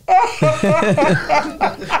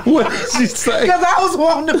 What did she say? Because I was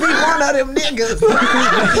wanting to be one of them niggas.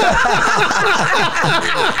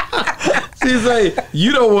 She say,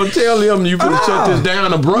 you don't want to tell them you finna shut this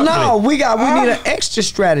down abruptly. No, we need an extra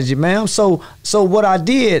strategy, ma'am. So what I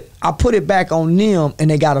did, I put it back on them, and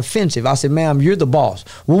they got offensive. I said, ma'am, you're the boss.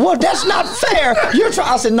 Well, what? That's not fair.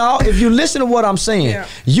 I said, no, if you listen to what I'm saying,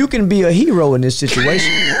 you can be a hero in this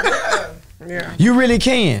situation. Yeah. You really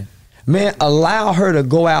can. Man, allow her to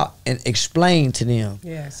go out and explain to them.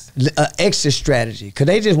 Yes. An exit strategy. Because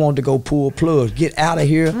they just want to go pull plugs, get out of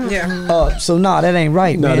here. Yeah. So, that ain't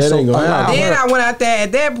right, man. That ain't gonna happen. Then I went out there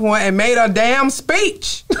at that point and made a damn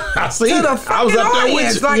speech. I see. To the fucking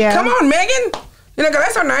audience. Like, come on, Megan. You know, 'cause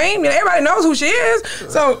that's her name. You know, everybody knows who she is.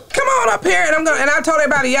 So come on up here, and I told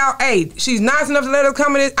everybody, y'all, hey, she's nice enough to let us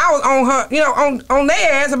come in this. I was on her, you know, on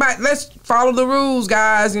their ass about, let's follow the rules,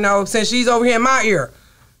 guys. You know, since she's over here in my ear.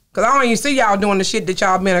 'Cause I don't even see y'all doing the shit that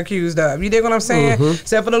y'all been accused of. You dig what I'm saying?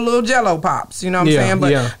 Except for the little Jello pops. You know what I'm saying?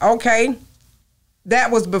 But okay,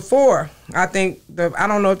 that was before. I think I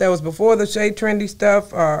don't know if that was before the Shade Trendy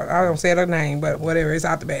stuff. I don't say her name, but whatever, it's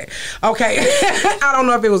out the bag. Okay, I don't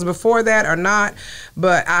know if it was before that or not.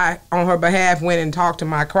 But I, on her behalf, went and talked to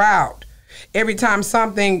my crowd. Every time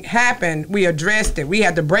something happened, we addressed it. We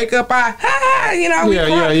had to break up our, you know,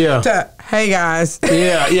 to, hey guys.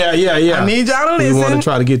 Yeah. I need y'all to listen. We want to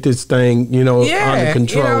try to get this thing, you know, under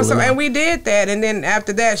control. You know, so, and we did that. And then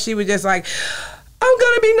after that, she was just like, I'm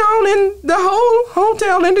going to be known in the whole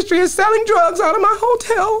hotel industry as selling drugs out of my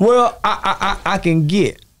hotel. Well, I can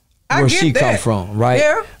get where she come from, right?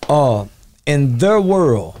 Yeah. In their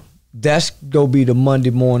world, that's going to be the Monday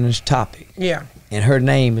morning's topic. Yeah. And her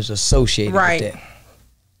name is associated with that.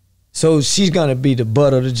 So she's gonna be the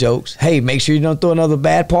butt of the jokes. Hey, make sure you don't throw another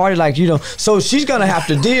bad party, like you know. So she's gonna have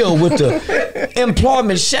to deal with the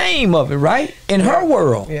employment shame of it, right? In her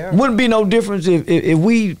world, wouldn't be no difference if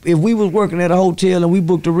we was working at a hotel and we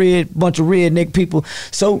booked a bunch of redneck people.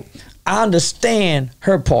 So I understand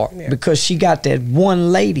her part because she got that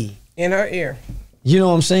one lady in her ear. You know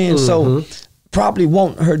what I'm saying? So probably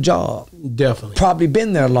want her job. Definitely. Probably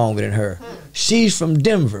been there longer than her. She's from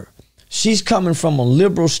Denver. She's coming from a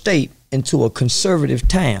liberal state into a conservative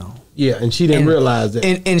town. Yeah, and she didn't realize that.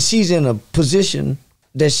 And she's in a position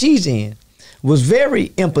that she's in, was very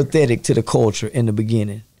empathetic to the culture in the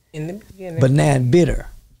beginning. But now it's bitter.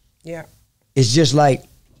 Yeah. It's just like,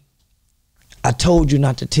 I told you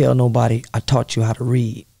not to tell nobody I taught you how to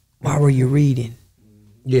read. Why were you reading?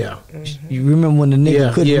 Yeah. You remember when the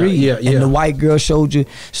nigga couldn't read and the white girl showed you?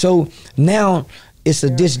 So now it's a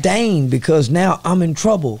disdain because now I'm in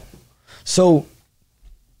trouble. So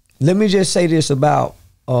let me just say this about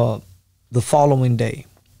the following day.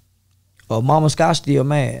 Mama Scott still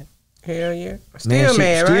mad. Hell yeah. Still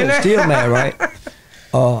mad, right? Still mad, right?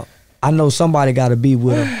 I know somebody got to be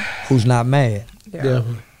with her who's not mad. Yeah.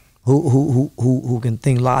 Who can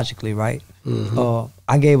think logically, right?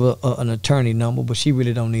 I gave her an attorney number, but she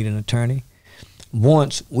really don't need an attorney.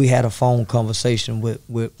 Once we had a phone conversation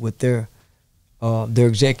with their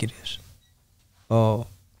executives,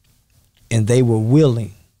 and they were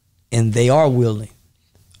willing, and they are willing,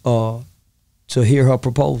 to hear her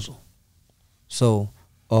proposal. So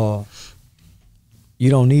you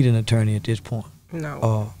don't need an attorney at this point.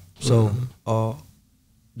 No.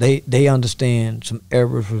 They understand some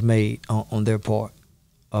errors was made on their part.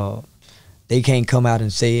 They can't come out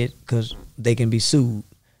and say it because they can be sued.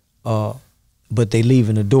 But they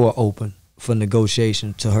leaving the door open for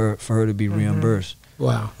negotiation for her to be reimbursed.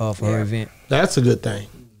 Wow. For her event. That's a good thing.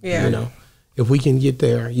 Yeah. You know, if we can get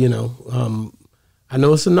there, you know, I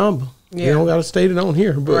know it's a number. Yeah. You don't got to state it on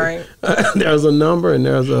here, but there's a number and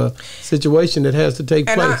there's a situation that has to take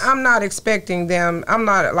place. And I'm not expecting them. I'm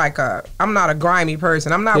not a grimy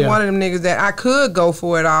person. I'm not one of them niggas that I could go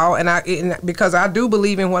for it all, because I do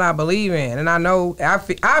believe in what I believe in, and I know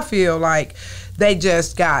I feel like they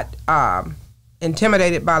just got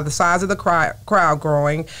intimidated by the size of the crowd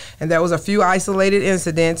growing, and there was a few isolated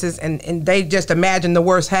incidences, and they just imagined the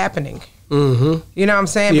worst happening. You know what I'm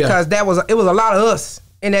saying? Because it was a lot of us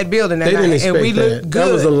in that building that they night, didn't expect and we looked good.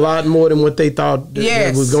 That was a lot more than what they thought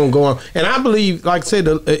that was going to go on. And I believe, like I said,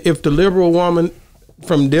 if the liberal woman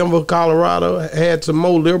from Denver, Colorado, had some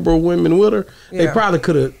more liberal women with her, they probably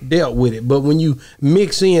could have dealt with it. But when you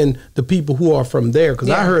mix in the people who are from there,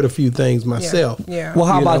 because I heard a few things myself. Yeah. Well,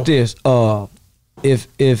 how about this? If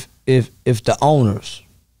the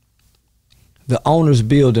owners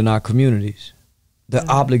build in our communities, they're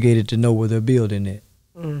obligated to know where they're building it.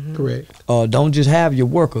 Correct. Don't just have your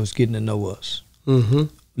workers getting to know us.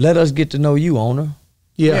 Let us get to know you, owner.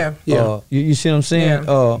 Yeah. You see what I'm saying?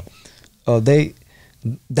 Yeah.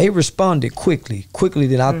 They responded quicker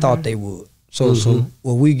than I thought they would. So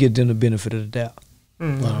we give them the benefit of the doubt.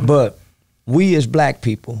 But we as black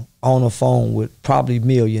people on the phone with probably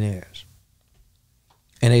millionaires,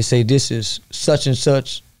 and they say this is such and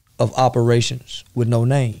such of operations with no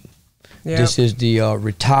name. Yep. This is the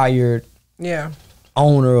retired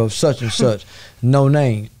owner of such and such, no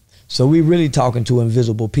name. So we really talking to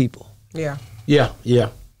invisible people. Yeah. Yeah, yeah.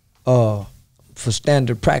 For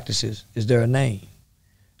standard practices, is there a name?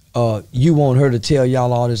 You want her to tell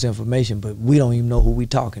y'all all this information, but we don't even know who we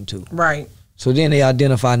talking to. Right. So then they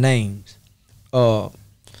identify names.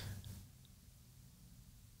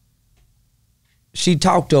 She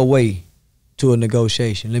talked her way to a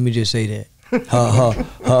negotiation. Let me just say that.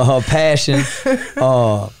 Her passion,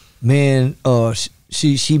 man. Her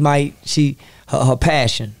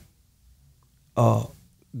passion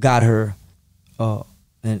got her,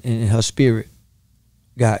 and her spirit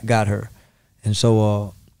got her, and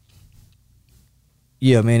so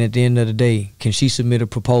yeah, man. At the end of the day, can she submit a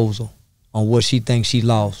proposal on what she thinks she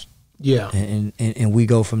lost? Yeah, and we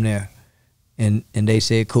go from there, and they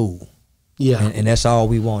said cool. Yeah, and that's all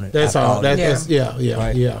we wanted. That's all. That's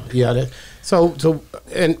right. So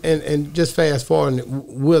and just fast forward.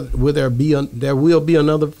 Will there be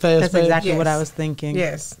another fast? That's exactly what I was thinking.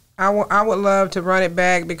 Yes, I would love to run it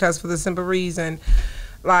back, because for the simple reason,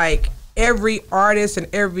 like, every artist and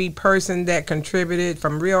every person that contributed,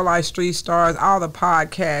 from real life street stars, all the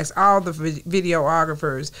podcasts, all the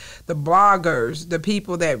videographers, the bloggers, the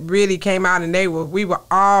people that really came out, and we were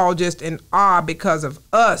all just in awe because of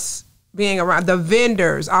us being around, the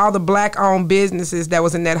vendors, all the black-owned businesses that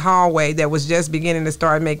was in that hallway that was just beginning to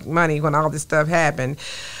start making money when all this stuff happened.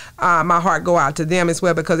 My heart go out to them as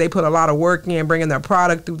well, because they put a lot of work in, bringing their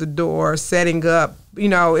product through the door, setting up. You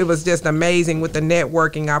know, it was just amazing with the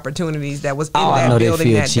networking opportunities that was in that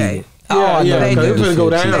building that day. They couldn't go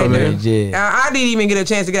down, man. I didn't even get a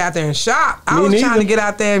chance to get out there and shop. I was trying to get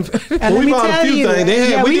out there. And let me tell you,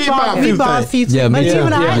 we bought a few things. But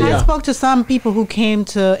even I spoke to some people who came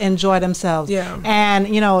to enjoy themselves. Yeah. And,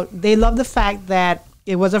 you know, they love the fact that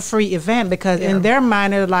it was a free event, because in their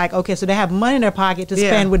mind they're like, okay, so they have money in their pocket to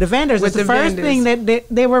spend with the vendors. It's the first thing that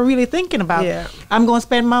they were really thinking about. Yeah. I'm going to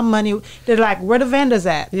spend my money. They're like, where the vendors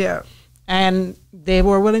at? Yeah. And they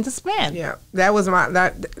were willing to spend. Yeah, that was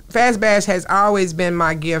Fast Bash has always been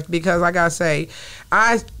my gift, because, like I say,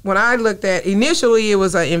 when I looked at, initially it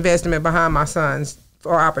was an investment behind my sons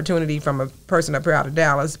for opportunity from a person up here out of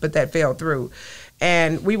Dallas, but that fell through,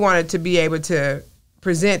 and we wanted to be able to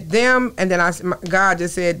present them, and then God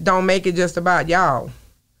just said, don't make it just about y'all.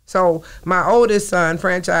 So my oldest son,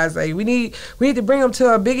 franchise, we need to bring him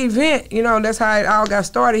to a big event. You know, that's how it all got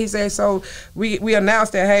started. He said, so we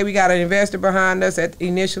announced that, hey, we got an investor behind us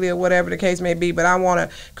initially, or whatever the case may be, but I want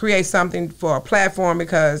to create something for a platform,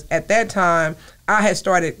 because at that time I had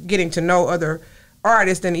started getting to know other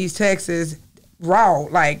artists in East Texas raw,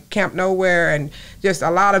 like Camp Nowhere, and just a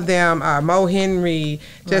lot of them, Mo Henry,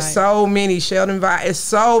 just so many, Sheldon Vi, it's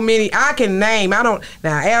so many, I can name, now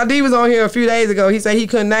LD was on here a few days ago, he said he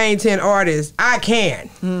couldn't name 10 artists, I can.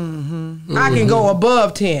 I can go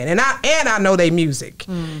above 10, and I know they music,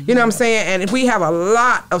 you know what I'm saying, and if we have a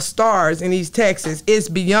lot of stars in East Texas, it's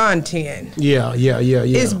beyond 10. Yeah.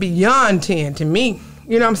 It's beyond 10 to me.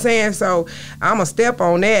 You know what I'm saying? So I'm going to step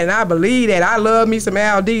on that, and I believe that. I love me some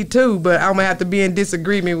LD too, but I'm going to have to be in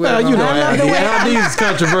disagreement with him. You know, LD is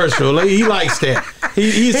controversial. He likes that.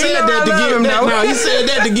 He said that to get that. No, he said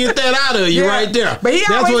that to get that out of you right there. But he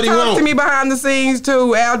always talks to me behind the scenes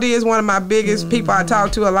too. LD is one of my biggest people I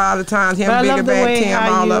talk to a lot of times. Him, Bigger Bag,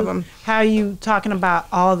 Tim, all of them. How you talking about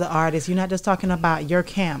all the artists? You're not just talking about your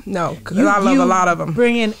camp. No, because I love a lot of them.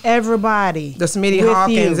 Bringing everybody. The Smitty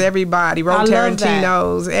Hawkins, everybody. Ro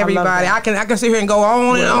Tarantinos, everybody. I can sit here and go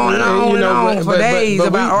on and on and on and on for days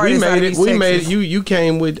about artists. We made it. You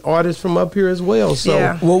came with artists from up here as well. So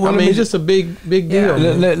I mean, it's just a big deal.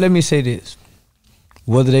 Let me say this: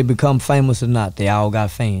 whether they become famous or not, they all got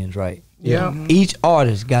fans, right? Yeah. Each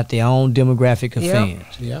artist got their own demographic of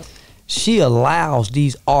fans. Yeah. She allows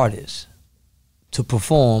these artists to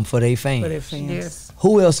perform for their fans. For their fans. Yes.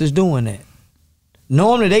 Who else is doing that?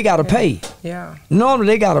 Normally they gotta pay. Yeah. Normally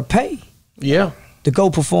they gotta pay. Yeah. To go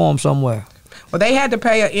perform somewhere. Well, they had to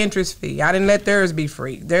pay an interest fee. I didn't let theirs be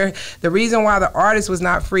free. The reason why the artist was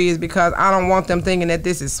not free is because I don't want them thinking that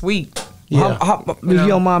this is sweet. Yeah. If you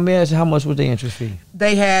don't mind me asking, how much was the interest fee?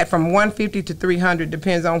 They had from $150 to $300,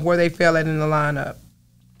 depends on where they fell at in the lineup.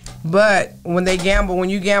 But when you gamble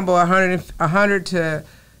 $100 to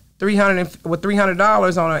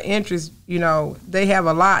 $300 on an interest, you know, they have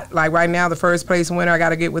a lot. Like right now, the first place winner, I got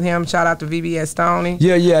to get with him. Shout out to VBS Stoney.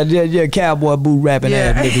 Yeah. Cowboy boot rapping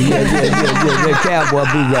ass nigga. Yeah. Cowboy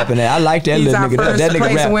boot rapping ass. I like that little nigga. That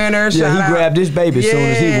nigga rap. Winner. Yeah, he grabbed his baby as soon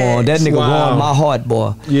as he won. That nigga won my heart,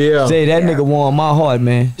 boy. Yeah. Say that nigga won my heart,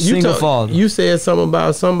 man. Single father. You said something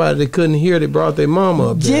about somebody that couldn't hear that brought their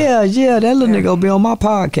mama up there. Yeah. That little nigga will be on my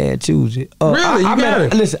podcast Tuesday. Really?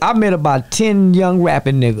 I met about 10 young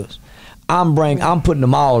rapping niggas. I'm putting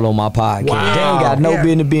them all on my podcast. Wow. They ain't got no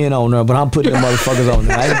business being on there, but I'm putting them motherfuckers on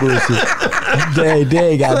there. I ain't bullshit.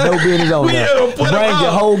 They ain't got no business on there. Bring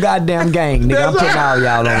your whole goddamn gang, nigga. I'm putting all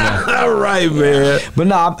y'all on there. All right, man. But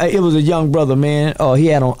nah, it was a young brother, man. He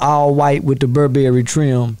had on all white with the Burberry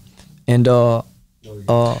trim, and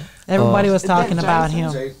everybody was talking about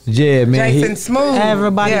him. Yeah, man. Jason Smooth.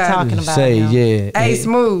 Everybody talking about him. Hey,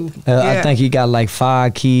 Smooth. I think he got like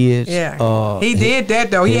 5 kids. Yeah. He did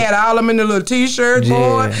that though. He had all them in the little t-shirt,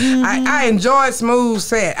 boy. I enjoyed Smooth's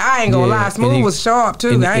set. I ain't gonna lie. Smooth was sharp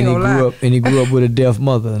too. I ain't gonna lie. And he grew up with a deaf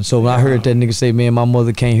mother. And so when I heard that nigga say, man, my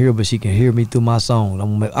mother can't hear, but she can hear me through my songs.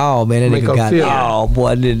 I'm like, oh man, that nigga got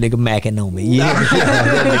boy, that nigga macking on me. Yeah.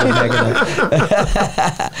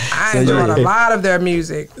 I enjoyed a lot of their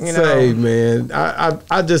music, you know. Say, man, I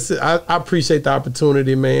appreciate the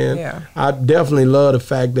opportunity, man. Yeah. I definitely love the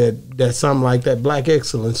fact that something like that, black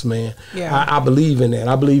excellence, man. Yeah. I believe in that.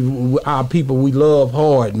 I believe our people, we love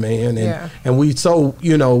hard, man, and we so,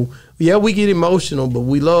 you know, we get emotional, but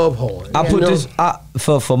we love hard. I put this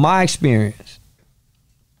for my experience.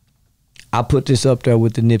 I put this up there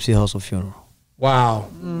with the Nipsey Hussle funeral.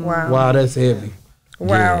 Wow, that's heavy.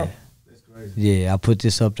 Wow. Yeah. Yeah, I put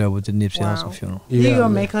this up there with the Nipsey Hussle funeral. You gonna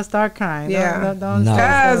make her start crying. Yeah. Don't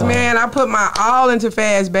Cause man, I put my all into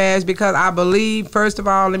Fast Bash because I believe, first of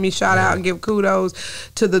all, let me shout out and give kudos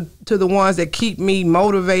to the ones that keep me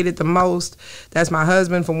motivated the most. That's my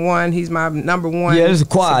husband for one. He's my number one. Yeah, this is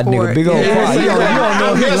quad nigga. Big old quad. You don't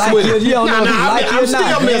know if he like you. You don't know if he like you or not. I'm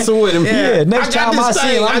still messing with him. Yeah, next time I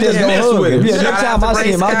see him, I'm just gonna hug him. Yeah, next time I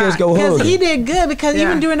see him, I'll just go hug him. Because he did good, because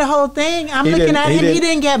even during the whole thing, I'm looking at him, he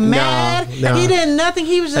didn't get mad. He didn't nothing.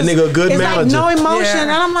 He was just that nigga a good manager. Like no emotion,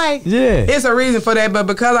 and I'm like, it's a reason for that. But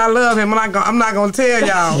because I love him, I'm not gonna tell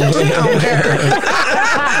y'all. Yeah.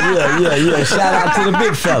 Shout out to the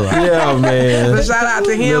big fella. Yeah, man. But shout out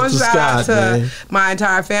to him. Mr. Shout out to man. my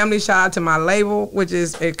entire family. Shout out to my label, which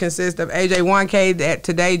it consists of AJ1K that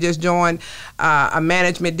today just joined a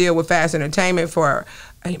management deal with Fast Entertainment for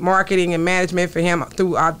marketing and management for him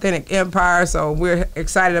through Authentic Empire. So we're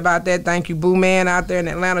excited about that. Thank you, Boo Man, out there in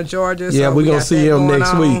Atlanta, Georgia. Yeah, we're going to see him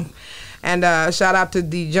next week. And shout out to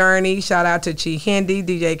D Journey. Shout out to Chi Hindi,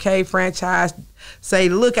 DJ K Franchise. Say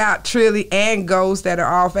Lookout, Trilly, and Ghost that are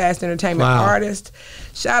all Fast Entertainment artists.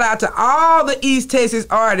 Shout out to all the East Texas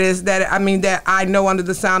artists that I know under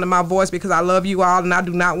the sound of my voice, because I love you all and I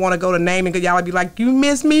do not want to go to naming because y'all would be like, you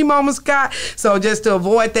miss me, Mama Scott. So just to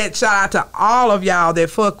avoid that, shout out to all of y'all that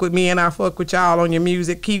fuck with me and I fuck with y'all on your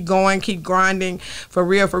music. Keep going, keep grinding. For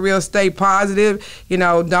real, stay positive. You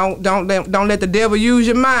know, don't let the devil use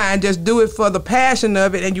your mind. Just do it for the passion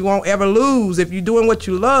of it and you won't ever lose. If you're doing what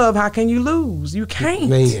you love, how can you lose? You can't.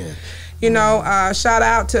 Man. You know, shout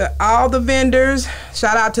out to all the vendors.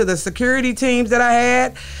 Shout out to the security teams that I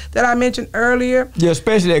had that I mentioned earlier. Yeah,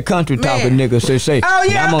 especially that country talking niggas. Say, oh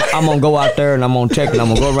yeah, I'm gonna go out there and I'm gonna check and I'm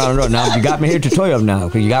gonna go around the road. Now you got me here to 12 now,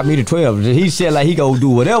 cause you got me to 12. He said like he gonna do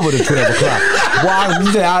whatever to 12 o'clock. Well,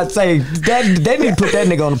 I'd say that they need to put that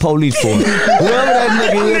nigga on the police force. Whoever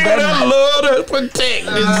that nigga is, I love to protect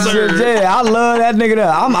this. Yeah, I love that nigga there.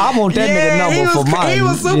 I want that nigga number for mine. He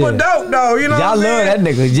was super dope though. You know, y'all love that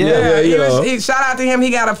nigga. Yeah. Shout out to him. He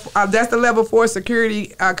got that's the level 4 security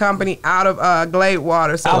company out of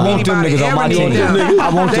Gladewater. So I want them niggas on my team. I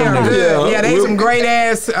want them niggas. Yeah, they some great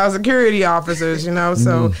ass security officers. You know,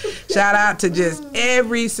 so shout out to just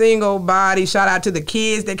every single body. Shout out to the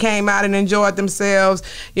kids that came out and enjoyed themselves.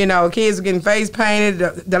 You know, kids were getting face painted.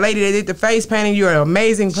 The lady that did the face painting, you're an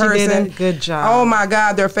amazing person. She did a good job. Oh my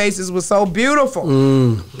God, their faces were so beautiful.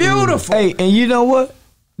 Beautiful. Hey, and you know what?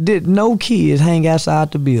 Did no kids hang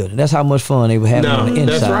outside the building? That's how much fun they were having on the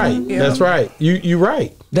inside. That's right. Yeah. That's right. You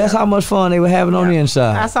right. That's how much fun they were having on the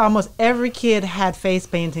inside. I saw almost every kid had face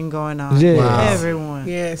painting going on. Yeah. Wow. Everyone.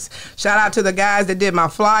 doing. Yes. Shout out to the guys that did my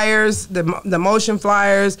flyers, the motion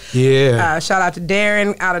flyers. Yeah. Shout out to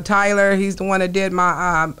Darren out of Tyler. He's the one that did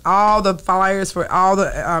my all the flyers for all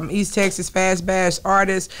the East Texas Fast Bash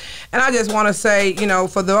artists. And I just want to say, you know,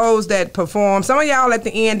 for those that perform, some of y'all at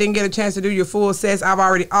the end didn't get a chance to do your full sets. I've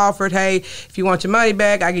already offered, hey, if you want your money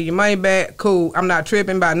back, I give you money back. Cool. I'm not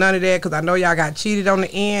tripping about none of that because I know y'all got cheated on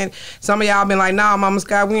the end. Some of y'all been like, nah, Mama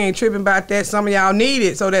Scott, we ain't tripping about that. Some of y'all need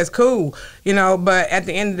it, so that's cool. You know, but at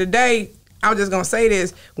the end of the day, I'm just going to say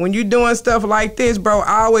this. When you doing stuff like this, bro,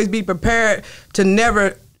 always be prepared to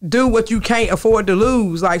never do what you can't afford to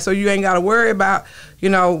lose. Like, so you ain't got to worry about, you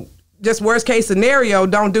know, just worst case scenario,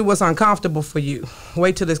 don't do what's uncomfortable for you.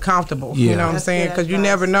 Wait till it's comfortable. Yeah. You know what I'm saying? Because you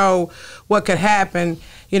never know what could happen.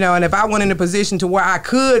 You know, and if I went in a position to where I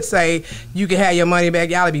could say, you can have your money back,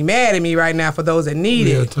 y'all would be mad at me right now for those that need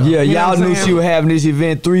it. Yeah, y'all knew she was having this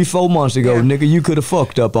event 3-4 months ago. Yeah. Nigga, you could have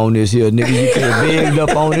fucked up on this here. Nigga, you could have begged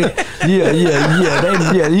up on it.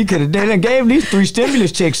 You could have. They done gave these 3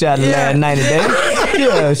 stimulus checks out in the last 90 days.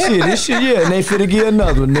 Yeah, shit, this shit, and they finna get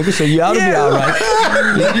another one, nigga, so you ought to be all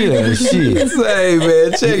right. Yeah, shit. Say,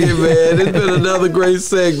 man, check it, man. It's been another great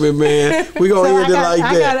segment, man. We gonna end it like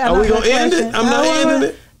that. Are we gonna end it? I'm not ending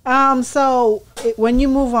it. So when you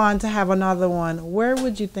move on to have another one, where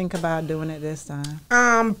would you think about doing it this time?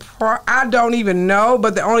 I don't even know,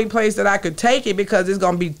 but the only place that I could take it, because it's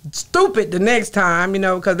gonna be stupid the next time, you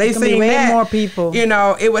know, because they see way more people. You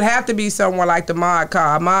know, it would have to be somewhere like the Mod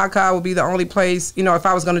Car. Mod Car would be the only place, you know, if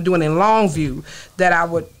I was gonna do it in Longview, that I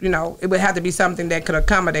would, you know, it would have to be something that could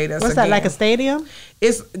accommodate us. What's that, like a stadium?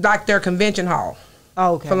 It's like their convention hall.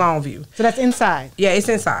 Oh, okay. For Longview. So that's inside? Yeah, it's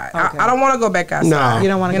inside. Okay. I don't want to go back outside. No. You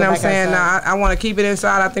don't want to go back outside? You know what I'm saying? No, I want to keep it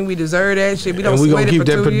inside. I think we deserve that shit. We don't and we're going to keep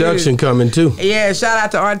that production coming, too. Yeah, shout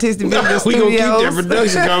out to Artistic Video Studios. We're going to keep that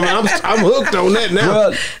production coming. I'm hooked on that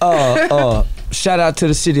now. Well, shout out to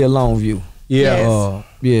the city of Longview. Yeah.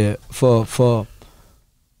 Yes. For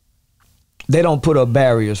they don't put up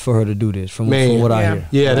barriers for her to do this, from what I hear.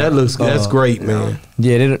 Yeah, that's great, man.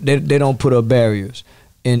 Yeah, they don't put up barriers.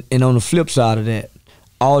 And on the flip side of that,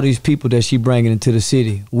 all these people that she bringing into the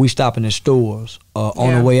city, we stopping at stores.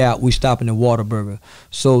 On the way out, we stopping at Whataburger.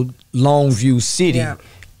 So Longview City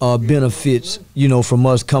benefits, you know, from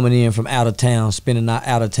us coming in from out of town, spending our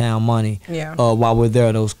out of town money while we're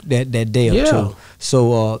there that day or two.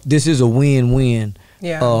 So this is a win-win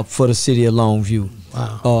for the city of Longview.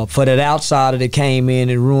 Wow. For that outsider that came in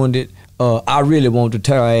and ruined it, I really want to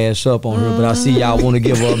tear her ass up on her, but I see y'all want to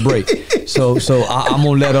give her a break. So I'm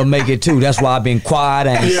gonna let her make it too. That's why I've been quiet.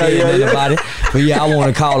 I ain't saying nothing about it. But yeah, I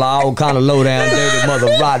want to call her all kind of low down,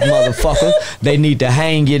 dirty rotten motherfucker. They need to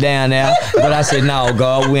hang you down there. But I said, no,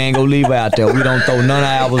 God, we ain't gonna leave her out there. We don't throw none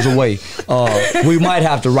of ours away. We might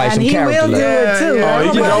have to write some character letters. He will do it too. Oh,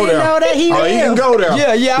 he can go there. He can go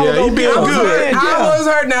there. Yeah, I was he being good. I was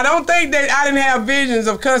hurt. Now, don't think that I didn't have visions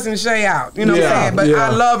of cussing Shay out. You know what I'm saying? But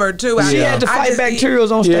I love her too. She had to fight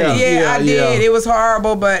bacterials on stage. Yeah, I did. It was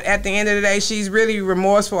horrible, but at the end of the day, she's really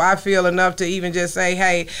remorseful, I feel, enough to even just say,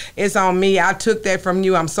 hey, it's on me. I took that from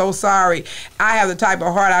you. I'm so sorry. I have the type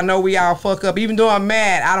of heart, I know we all fuck up. Even though I'm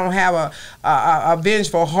mad, I don't have a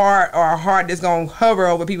vengeful heart, or a heart that's going to hover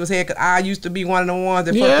over people's head, because I used to be one of the ones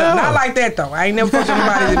that fucked up. Not like that, though. I ain't never fucked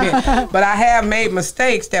anybody's event. But I have made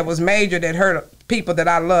mistakes that was major that hurt people that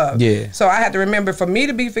I love. Yeah. So I have to remember, for me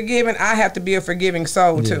to be forgiven, I have to be a forgiving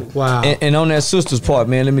soul too. Wow. And on that sister's part,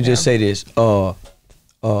 man, let me just say this.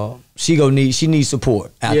 She needs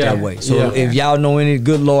support out that way. So if y'all know any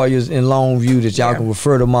good lawyers in Longview that y'all can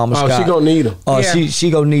refer to Mama Scott. She gonna need them.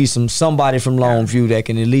 She gonna need somebody from Longview that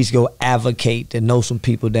can at least go advocate, that know some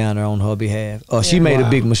people down there on her behalf. She made a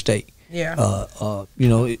big mistake. Yeah. You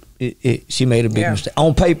know, she made a big mistake.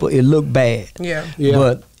 On paper, it looked bad. Yeah.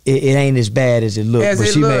 But it ain't as bad as it looked.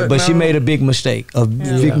 She made a big mistake.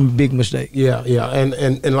 Big mistake. Yeah.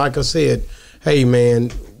 And like I said, hey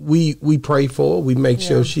man, we pray for her. We make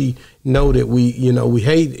sure she know that we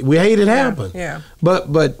hate it happen. Yeah.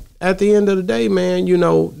 But at the end of the day, man, you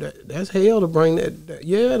know, that's hell to bring that.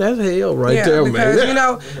 Yeah, that's hell right there, because, man. You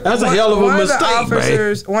know, that's a hell of a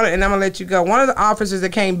mistake, man. And I'm gonna let you go. One of the officers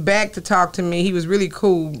that came back to talk to me, he was really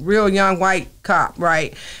cool, real young white cop,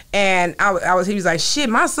 right? And he was like,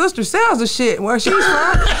 shit, my sister sells the shit where she's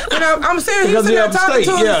from. You know, I'm serious. He was sitting there talking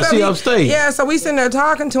to him. Yeah, she upstate. Yeah, so we sitting there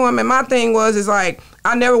talking to him, and my thing is like,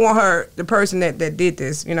 I never want the person that did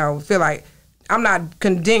this, you know, feel like I'm not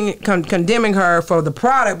condemning her for the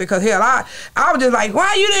product, because hell, I was just like,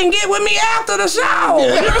 why you didn't get with me after the show? You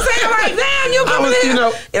know what I'm saying? Like, damn, you coming in, you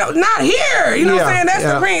know, not here. You know what I'm saying? That's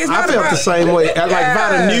the thing. It's not I felt the same way. Like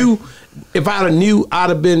if I'd have knew, I'd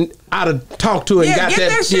have been I'd have talked to her and got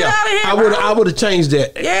that shit out of here. I would have changed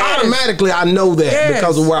that. Automatically, I know that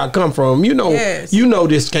because of where I come from. You know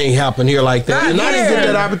this can't happen here like that. And I didn't get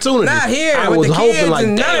that opportunity. Not here. I was hoping like,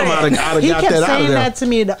 damn, I'd have got that out of there. He kept saying that to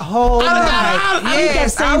me the whole night. He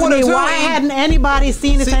kept saying to me, why hadn't anybody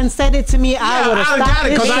seen it and said it to me? I would have stopped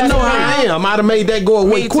it. Because I know how I am. I'd have made that go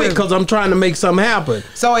away quick because I'm trying to make something happen.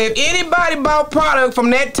 So if anybody bought product from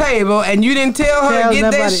that table and you didn't tell her to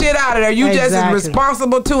get that shit out of there, you just as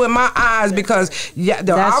responsible too in my eyes, because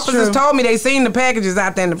the officers told me they seen the packages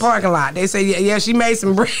out there in the parking lot. They say, yeah, she made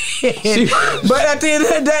some bread. But at the end of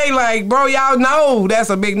the day, like, bro, y'all know that's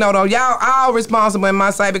a big no-no. Y'all all responsible in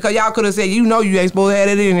my sight because y'all could have said, you know you ain't supposed to have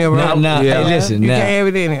it in here, bro. Hey, listen, you can't have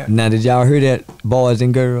it in here. Now, did y'all hear that, boys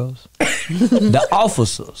and girls? The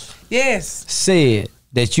officers said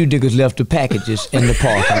that you niggas left the packages in the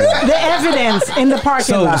parking lot. The evidence in the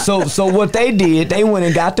parking lot. So what they did, they went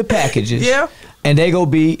and got the packages. Yeah. And they go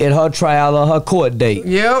be at her trial or her court date.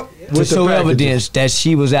 Yep. To show evidence that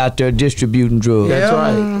she was out there distributing drugs. That's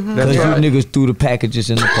right. Because you niggas threw the packages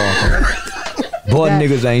in the parking lot. Boy,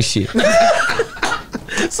 niggas ain't shit.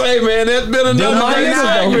 Say, man, that's been another great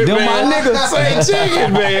segment, man. Say,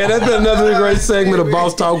 chicken, man. That's been another great segment of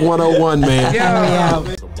Boss Talk 101, man.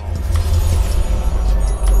 Yeah.